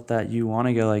yourself that you want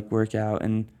to go like work out?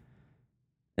 And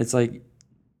it's like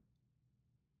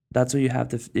that's what you have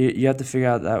to figure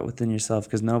out that within yourself,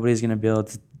 because nobody's gonna be able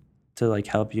to like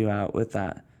help you out with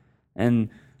that. And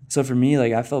so for me,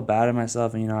 like I felt bad at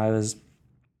myself, and I was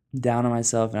down on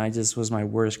myself, and I just was my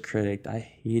worst critic. I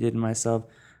hated myself.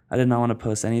 I did not want to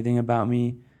post anything about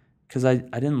me because I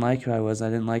didn't like who I was. I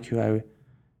didn't like who I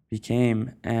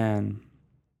became, and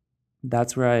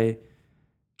that's where I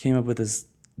came up with this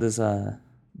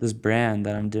brand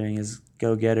that I'm doing is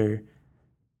Go Getter.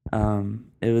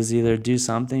 It was either do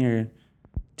something or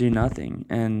do nothing.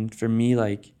 And for me,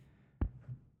 like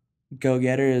Go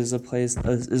Getter is a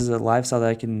lifestyle that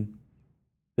I can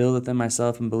build within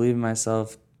myself and believe in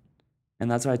myself. And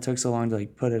that's why it took so long to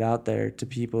like put it out there to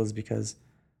people, is because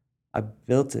I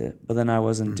built it, but then I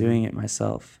wasn't doing it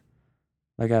myself.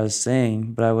 Like I was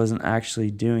saying, but I wasn't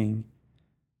actually doing.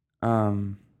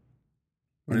 Wanted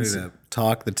to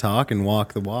talk the talk and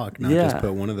walk the walk, not just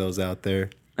put one of those out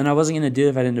there. And I wasn't going to do it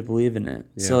if I didn't believe in it.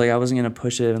 Yeah. So like I wasn't going to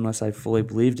push it unless I fully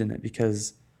believed in it,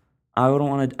 because I don't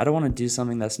want to do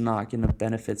something that's not going to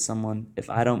benefit someone if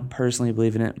I don't personally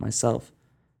believe in it myself.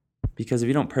 Because if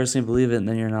you don't personally believe it,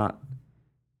 then you're not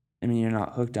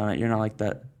hooked on it. You're not like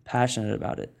that passionate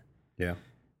about it. Yeah.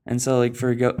 And so like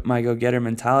for my go-getter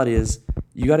mentality is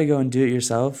you got to go and do it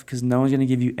yourself, because no one's going to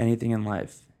give you anything in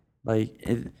life. Like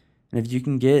if you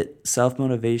can get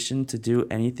self-motivation to do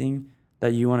anything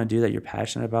that you want to do, that you're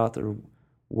passionate about or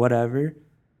whatever,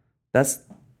 that's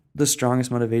the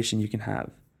strongest motivation you can have,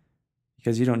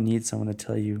 because you don't need someone to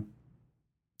tell you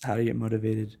how to get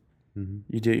motivated.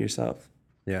 You do it yourself.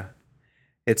 Yeah.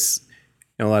 It's,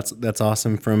 that's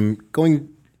awesome. From going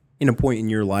in a point in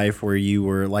your life where you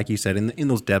were, like you said, in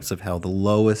those depths of hell, the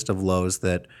lowest of lows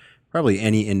that probably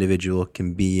any individual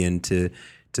can be in, to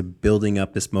building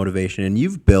up this motivation. And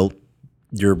you've built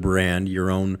your brand, your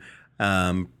own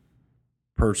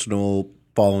personal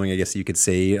following, I guess you could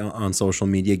say, on social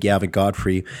media, Gavin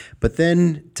Godfrey, but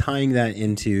then tying that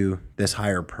into this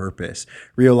higher purpose,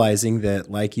 realizing that,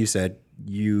 like you said,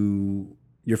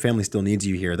 your family still needs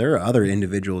you here. There are other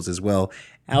individuals as well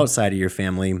outside of your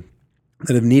family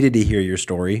that have needed to hear your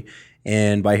story.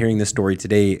 And by hearing this story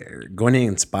today, going to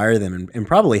inspire them and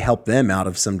probably help them out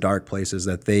of some dark places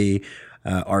that they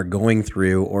are going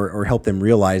through, or help them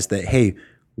realize that, hey,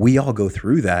 we all go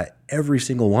through that. Every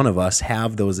single one of us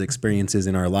have those experiences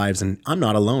in our lives, and I'm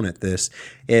not alone at this.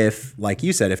 If, like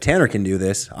you said, if Tanner can do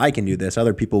this, I can do this.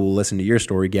 Other people will listen to your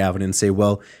story, Gavin, and say,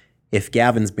 well, if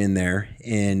Gavin's been there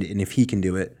and if he can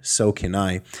do it, so can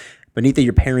I. But neat that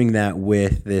you're pairing that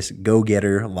with this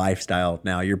go-getter lifestyle.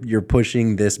 Now you're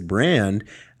pushing this brand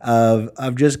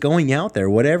of just going out there,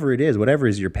 whatever it is, whatever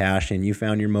is your passion. You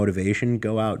found your motivation,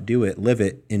 go out, do it, live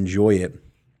it, enjoy it.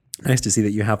 Nice to see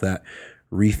that you have that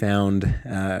refound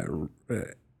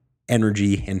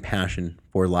energy and passion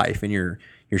for life, and you're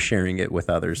sharing it with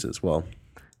others as well.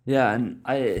 Yeah, and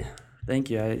I thank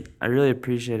you. I really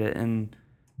appreciate it, and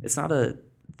it's not a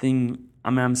thing. I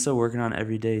mean, I'm still working on it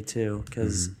every day too,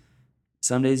 because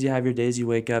some days you have your days you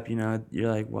wake up,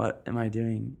 you're like, what am I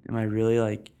doing? Am I really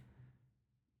like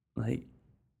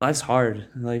life's hard.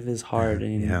 Life is hard,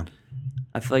 and Yeah.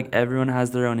 I feel like everyone has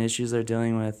their own issues they're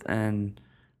dealing with, and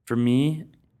for me,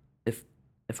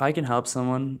 if I can help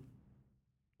someone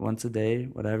once a day,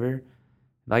 whatever,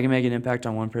 if I can make an impact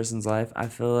on one person's life, I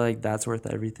feel like that's worth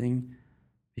everything,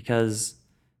 because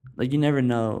like you never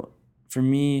know. For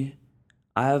me,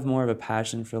 I have more of a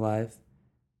passion for life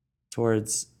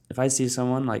towards, if I see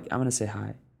someone, like I'm gonna say hi,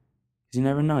 because you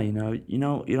never know, you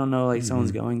don't know like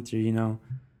someone's going through,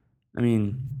 I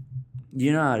mean,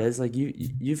 you know how it is. Like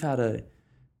you've had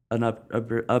an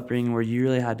upbringing where you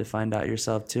really had to find out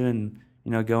yourself too, and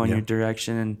go in Yeah. your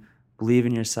direction and believe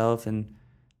in yourself, and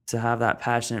to have that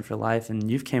passionate for life.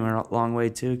 And you've came a long way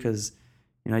too, because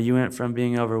you went from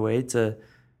being overweight to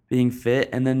being fit,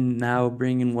 and then now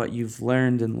bringing what you've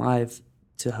learned in life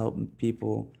to help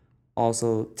people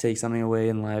also take something away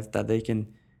in life that they can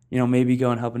maybe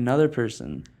go and help another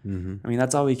person. I mean,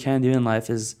 that's all we can do in life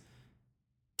is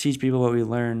teach people what we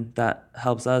learn that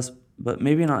helps us, but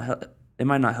maybe not it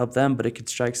might not help them, but it could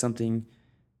strike something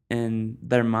in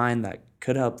their mind that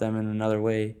could help them in another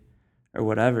way or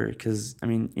whatever. Because I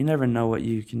mean, you never know what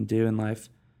you can do in life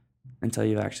until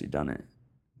you've actually done it.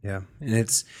 Yeah. And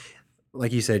it's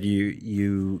like you said,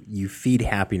 you feed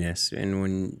happiness, and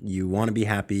when you want to be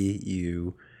happy,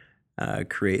 you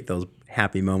create those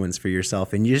happy moments for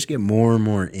yourself, and you just get more and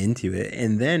more into it,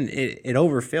 and then it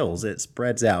overfills, it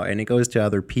spreads out, and it goes to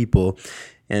other people,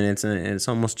 and it's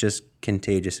almost just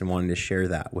contagious, and wanting to share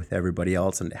that with everybody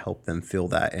else and to help them feel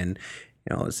that. And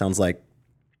it sounds like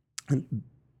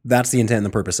that's the intent and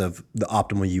the purpose of the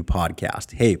Optimal You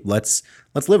podcast. Hey, let's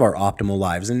live our optimal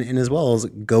lives, and as well as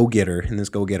go-getter in this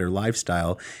go-getter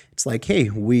lifestyle. It's like,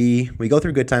 hey, we go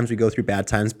through good times, we go through bad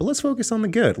times, but let's focus on the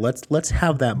good. Let's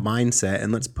have that mindset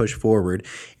and let's push forward.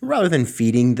 And rather than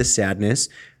feeding the sadness,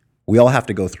 we all have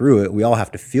to go through it. We all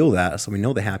have to feel that, so we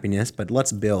know the happiness. But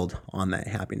let's build on that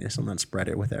happiness and let's spread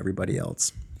it with everybody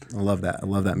else. I love that. I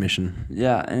love that mission.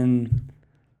 Yeah, and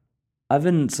I've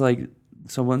been since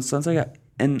I got.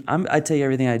 And I take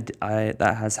everything I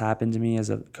that has happened to me as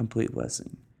a complete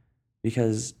blessing,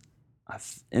 because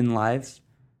in life,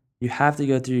 you have to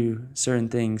go through certain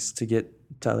things to get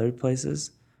to other places.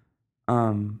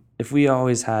 If we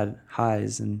always had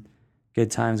highs and good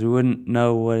times, we wouldn't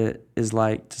know what it is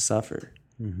like to suffer.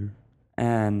 Mm-hmm.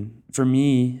 And for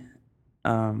me,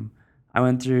 I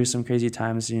went through some crazy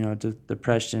times,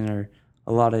 depression or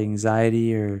a lot of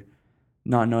anxiety or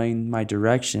not knowing my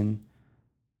direction.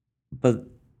 But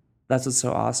that's what's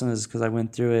so awesome, is because I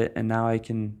went through it, and now I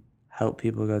can help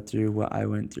people go through what I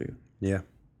went through. Yeah.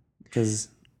 Because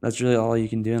that's really all you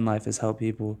can do in life, is help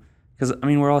people. Because I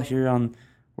mean, we're all here on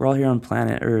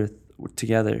planet Earth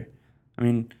together. I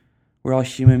mean, we're all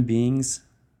human beings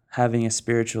having a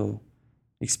spiritual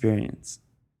experience.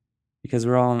 Because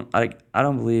we're all I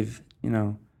don't believe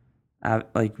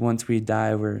like once we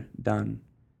die we're done.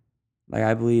 Like,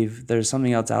 I believe there's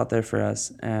something else out there for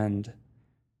us, and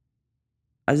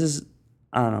I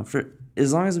don't know, for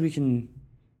as long as we can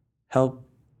help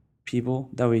people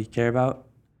that we care about,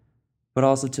 but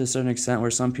also to a certain extent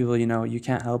where some people, you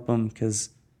can't help them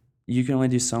because you can only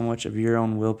do so much of your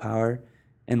own willpower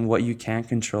and what you can't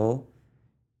control.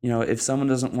 If someone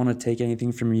doesn't want to take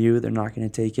anything from you, they're not going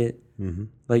to take it. Mm-hmm.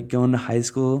 Like going to high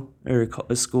school or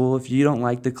a school, if you don't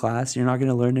like the class, you're not going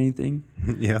to learn anything.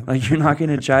 Yeah. Like, you're not going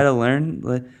to try to learn.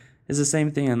 Like, it's the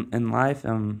same thing in life.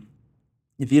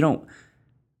 If you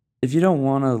don't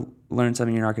want to learn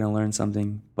something, you're not going to learn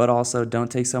something. But also,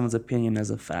 don't take someone's opinion as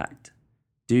a fact.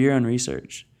 Do your own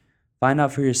research. Find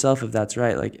out for yourself if that's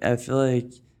right. Like, I feel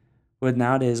like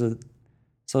nowadays with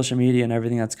social media and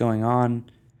everything that's going on,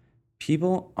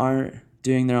 people aren't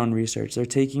doing their own research. They're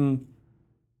taking,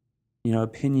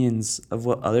 opinions of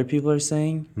what other people are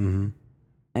saying, Mm-hmm.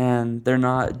 and they're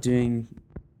not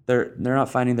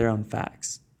finding their own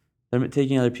facts. They're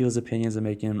taking other people's opinions and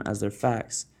making them as their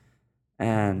facts.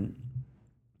 And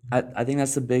I think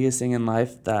that's the biggest thing in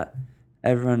life that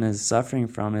everyone is suffering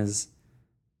from, is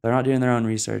they're not doing their own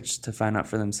research to find out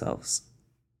for themselves.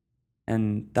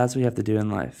 And that's what you have to do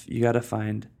in life. You got to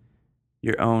find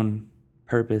your own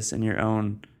purpose and your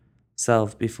own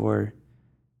self before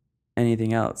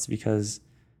anything else, because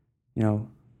I don't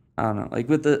know, like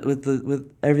with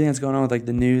everything that's going on with like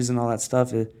the news and all that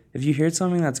stuff, if you hear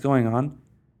something that's going on,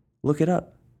 look it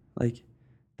up. Like,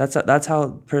 that's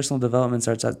how personal development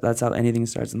starts. That's how anything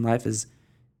starts in life, is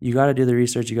you got to do the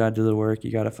research, you got to do the work,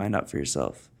 you got to find out for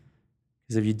yourself.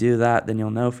 Because if you do that, then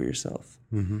you'll know for yourself.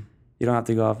 Mm-hmm. You don't have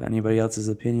to go off anybody else's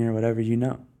opinion or whatever you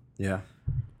know. Yeah,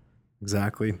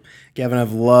 exactly. Gavin,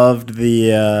 I've loved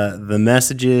the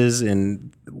messages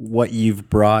and what you've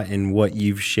brought and what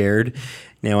you've shared.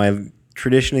 Now, I've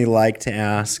traditionally like to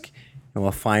ask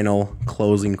a final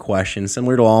closing question,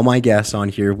 similar to all my guests on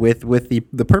here, with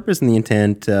the purpose and the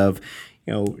intent of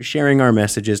sharing our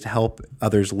messages to help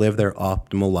others live their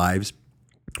optimal lives.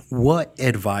 What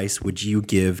advice would you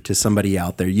give to somebody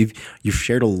out there? You've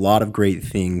shared a lot of great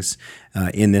things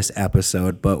in this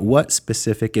episode, but what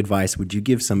specific advice would you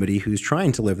give somebody who's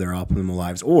trying to live their optimal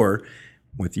lives, or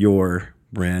with your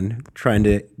brand, trying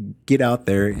to get out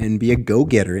there and be a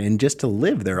go-getter and just to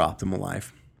live their optimal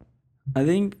life? I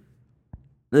think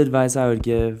the advice I would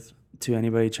give to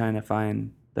anybody trying to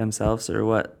find themselves or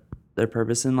what their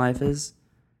purpose in life is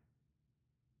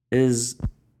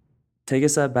take a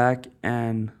step back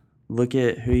and look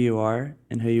at who you are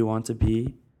and who you want to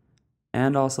be,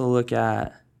 and also look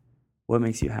at what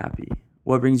makes you happy,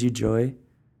 what brings you joy,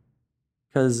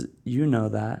 because you know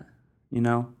that, you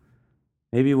know.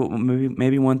 Maybe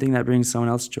one thing that brings someone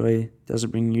else joy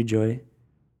doesn't bring you joy,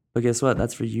 but guess what?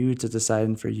 That's for you to decide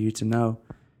and for you to know,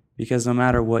 because no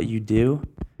matter what you do,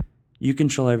 you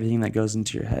control everything that goes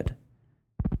into your head.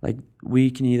 Like,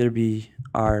 we can either be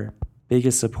our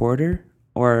biggest supporter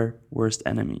or our worst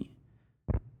enemy.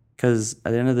 Because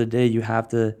at the end of the day, you have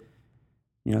to,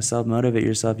 self motivate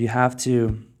yourself. You have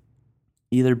to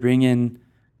either bring in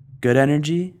good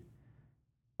energy,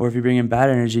 or if you bring in bad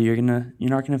energy, you're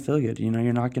not gonna feel good.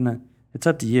 You're not gonna. It's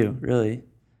up to you, really.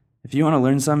 If you want to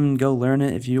learn something, go learn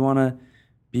it. If you want to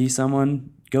be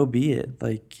someone, go be it.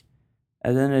 Like,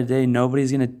 at the end of the day,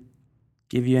 nobody's gonna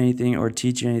give you anything or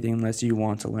teach you anything unless you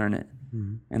want to learn it.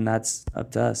 Mm-hmm. And that's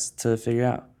up to us to figure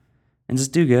out. And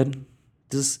just do good.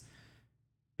 Just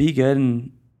be good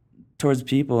and towards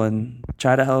people and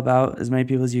try to help out as many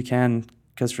people as you can.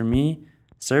 Because for me,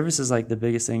 service is like the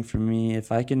biggest thing for me.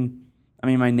 If I can,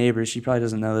 my neighbor, she probably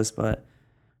doesn't know this, but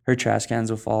her trash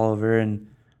cans will fall over and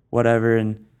whatever.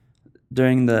 And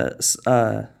during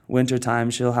the winter time,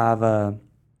 she'll have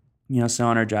snow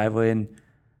on her driveway, and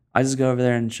I just go over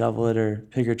there and shovel it or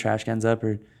pick her trash cans up.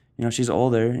 Or she's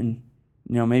older, and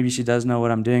maybe she does know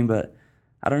what I'm doing, but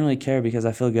I don't really care because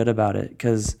I feel good about it.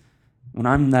 Because when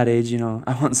I'm that age,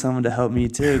 I want someone to help me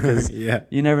too. Because Yeah.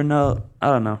 you never know. I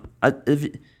don't know. If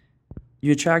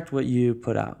you attract what you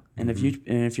put out, and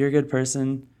if you're a good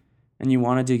person and you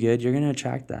want to do good, you're gonna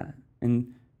attract that,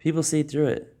 and people see through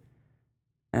it.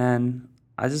 And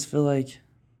I just feel like,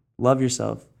 love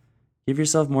yourself, give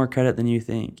yourself more credit than you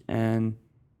think, and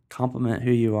compliment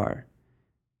who you are.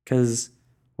 Because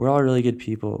we're all really good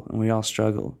people and we all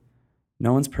struggle.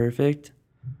 No one's perfect.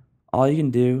 All you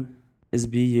can do is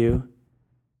be you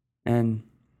and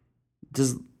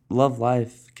just love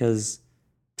life, because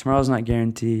tomorrow's not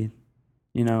guaranteed.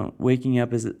 Waking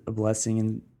up is a blessing,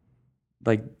 and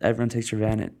like, everyone takes for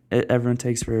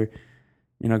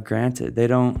granted. They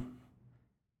don't,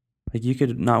 like, you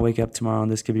could not wake up tomorrow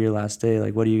and this could be your last day.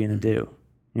 Like, what are you gonna do?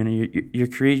 You're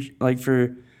like,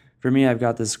 for me, I've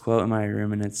got this quote in my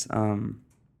room, and it's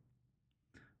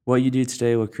what you do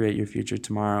today will create your future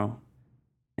tomorrow,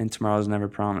 and tomorrow's never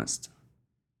promised.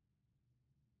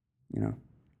 Yeah.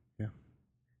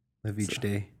 Live each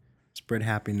day. Spread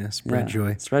happiness. Yeah, Spread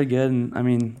joy. spread good.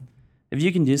 And if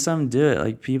you can do something, do it.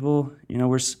 Like, people,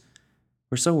 we're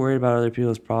so worried about other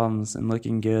people's problems and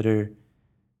looking good or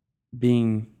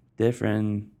being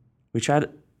different.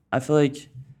 I feel like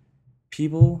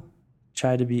people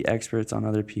try to be experts on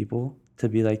other people to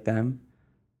be like them,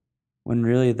 when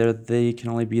really they can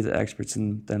only be the experts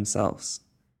in themselves.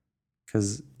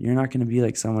 Because you're not going to be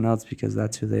like someone else, because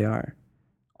that's who they are.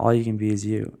 All you can be is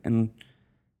you. And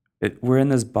we're in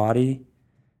this body,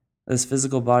 this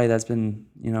physical body that's been,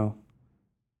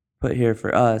 put here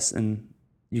for us, and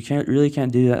you can't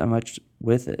do that much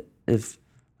with it. If,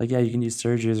 like, yeah, you can use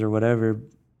surgeries or whatever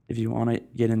if you want to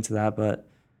get into that, but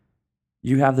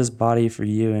you have this body for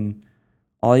you, and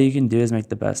all you can do is make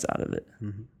the best out of it.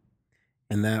 Mm-hmm.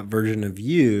 And that version of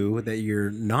you that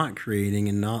you're not creating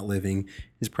and not living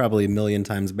is probably a million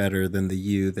times better than the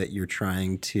you that you're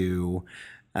trying to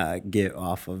get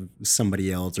off of somebody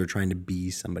else, or trying to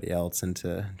be somebody else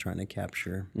into trying to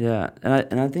capture. Yeah,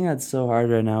 and I think that's so hard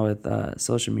right now with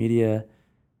social media,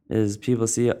 is people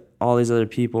see all these other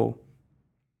people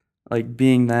like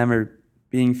being them or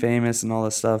being famous and all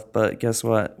this stuff, but guess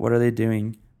what? What are they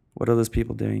doing? What are those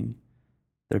people doing?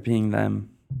 They're being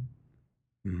them.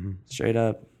 Mm-hmm. Straight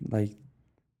up. Like,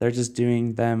 they're just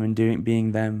doing them and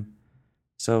being them.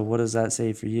 So what does that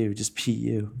say for you? Just be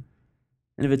you.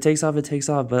 And if it takes off, it takes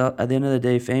off. But at the end of the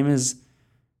day, fame it's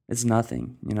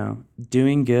nothing,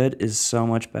 Doing good is so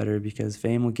much better, because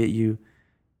fame will get you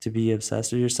to be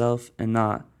obsessed with yourself and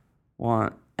not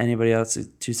want anybody else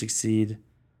to succeed.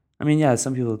 Yeah,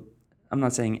 some people, I'm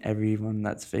not saying everyone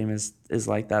that's famous is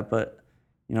like that, but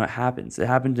it happens. It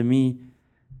happened to me,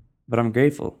 but I'm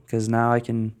grateful because now I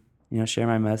can, share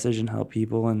my message and help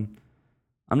people. And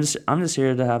I'm just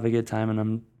here to have a good time,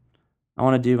 and I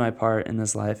want to do my part in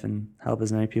this life and help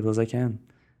as many people as I can.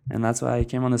 And that's why I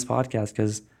came on this podcast,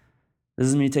 because this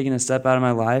is me taking a step out of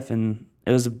my life, and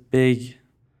it was a big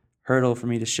hurdle for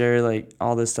me to share, like,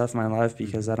 all this stuff in my life,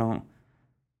 because I don't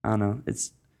know.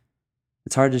 It's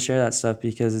hard to share that stuff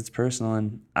because it's personal,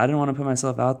 and I didn't want to put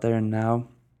myself out there, and now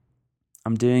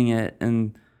I'm doing it.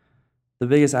 And the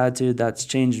biggest attitude that's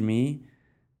changed me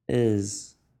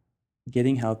is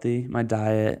getting healthy, my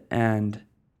diet, and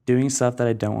doing stuff that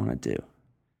I don't want to do.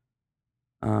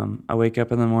 I wake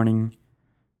up in the morning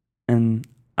and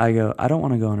I go, I don't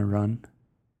want to go on a run.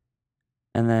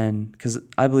 And then, because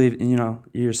I believe,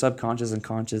 your subconscious and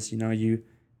conscious, you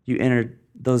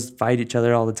those fight each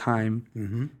other all the time.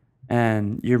 Mm-hmm.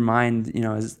 And your mind,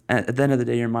 is at the end of the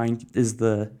day, your mind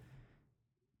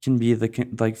can be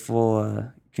the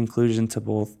full conclusion to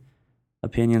both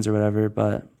opinions or whatever.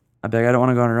 But I'd be like, I don't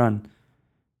want to go on a run.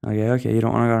 Okay, you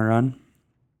don't want to go on a run?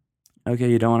 Okay,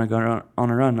 you don't want to go on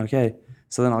a run? Okay.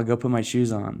 So then I'll go put my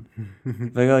shoes on.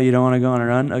 Like, oh, you don't want to go on a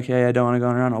run? Okay, I don't want to go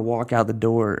on a run. I'll walk out the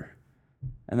door.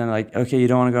 And then okay, you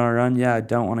don't want to go on a run? Yeah, I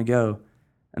don't want to go.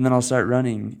 And then I'll start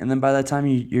running. And then by that time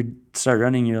you start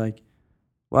running, you're like,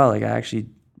 wow, like I actually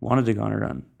wanted to go on a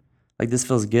run. Like this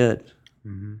feels good.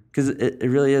 Because it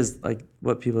really is like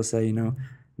what people say,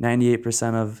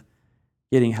 98% of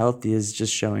getting healthy is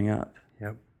just showing up.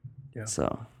 Yep.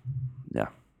 So, yeah.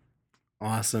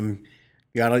 Awesome.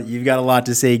 You've got a lot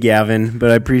to say, Gavin,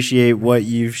 but I appreciate what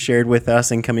you've shared with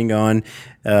us and coming on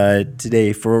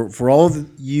today. For all of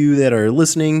you that are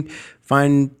listening,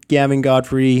 find Gavin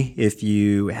Godfrey. If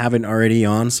you haven't already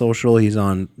on social, he's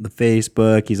on the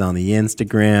Facebook, he's on the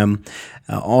Instagram.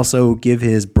 Also, give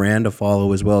his brand a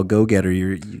follow as well. Go Getter.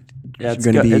 It's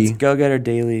Go Getter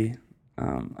Daily.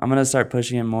 I'm gonna start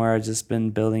pushing it more. I've just been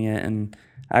building it, and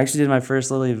I actually did my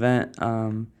first little event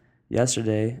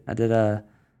yesterday. I did a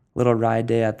little ride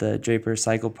day at the Draper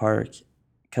Cycle Park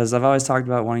because I've always talked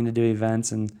about wanting to do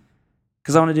events, and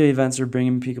because I want to do events or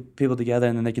bringing people together,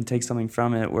 and then they can take something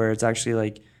from it where it's actually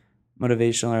like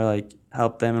motivational or like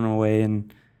help them in a way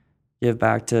and give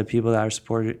back to people that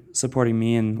are supporting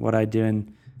me and what I do.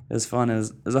 And it was fun. It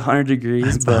was 100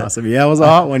 degrees. That's awesome. Yeah, it was a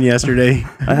hot one yesterday.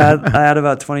 I had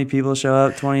about 20 people show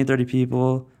up, 20, 30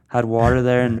 people, had water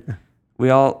there, and we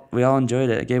all enjoyed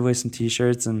it. I gave away some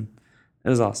T-shirts, and it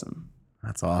was awesome.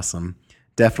 That's awesome.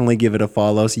 Definitely give it a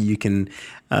follow so you can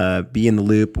be in the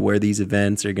loop where these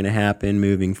events are going to happen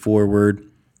moving forward.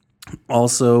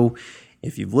 Also,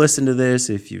 if you've listened to this,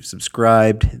 if you've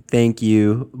subscribed, thank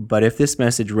you. But if this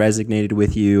message resonated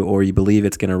with you or you believe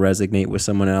it's going to resonate with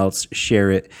someone else,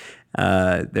 share it.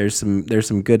 There's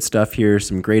some good stuff here,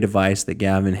 some great advice that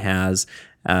Gavin has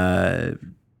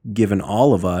given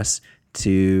all of us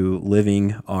to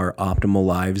living our optimal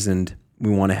lives, and we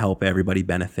want to help everybody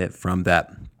benefit from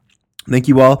that. Thank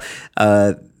you all.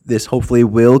 This hopefully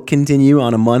will continue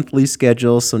on a monthly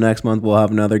schedule. So next month we'll have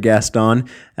another guest on.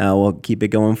 We'll keep it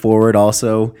going forward.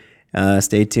 Also,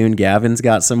 stay tuned. Gavin's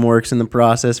got some works in the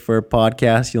process for a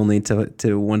podcast. You'll need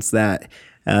to once that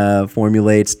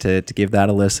formulates, to give that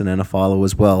a listen and a follow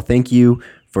as well. Thank you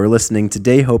for listening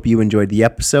today. Hope you enjoyed the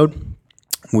episode.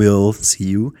 We'll see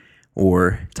you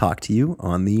or talk to you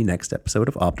on the next episode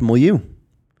of Optimal You.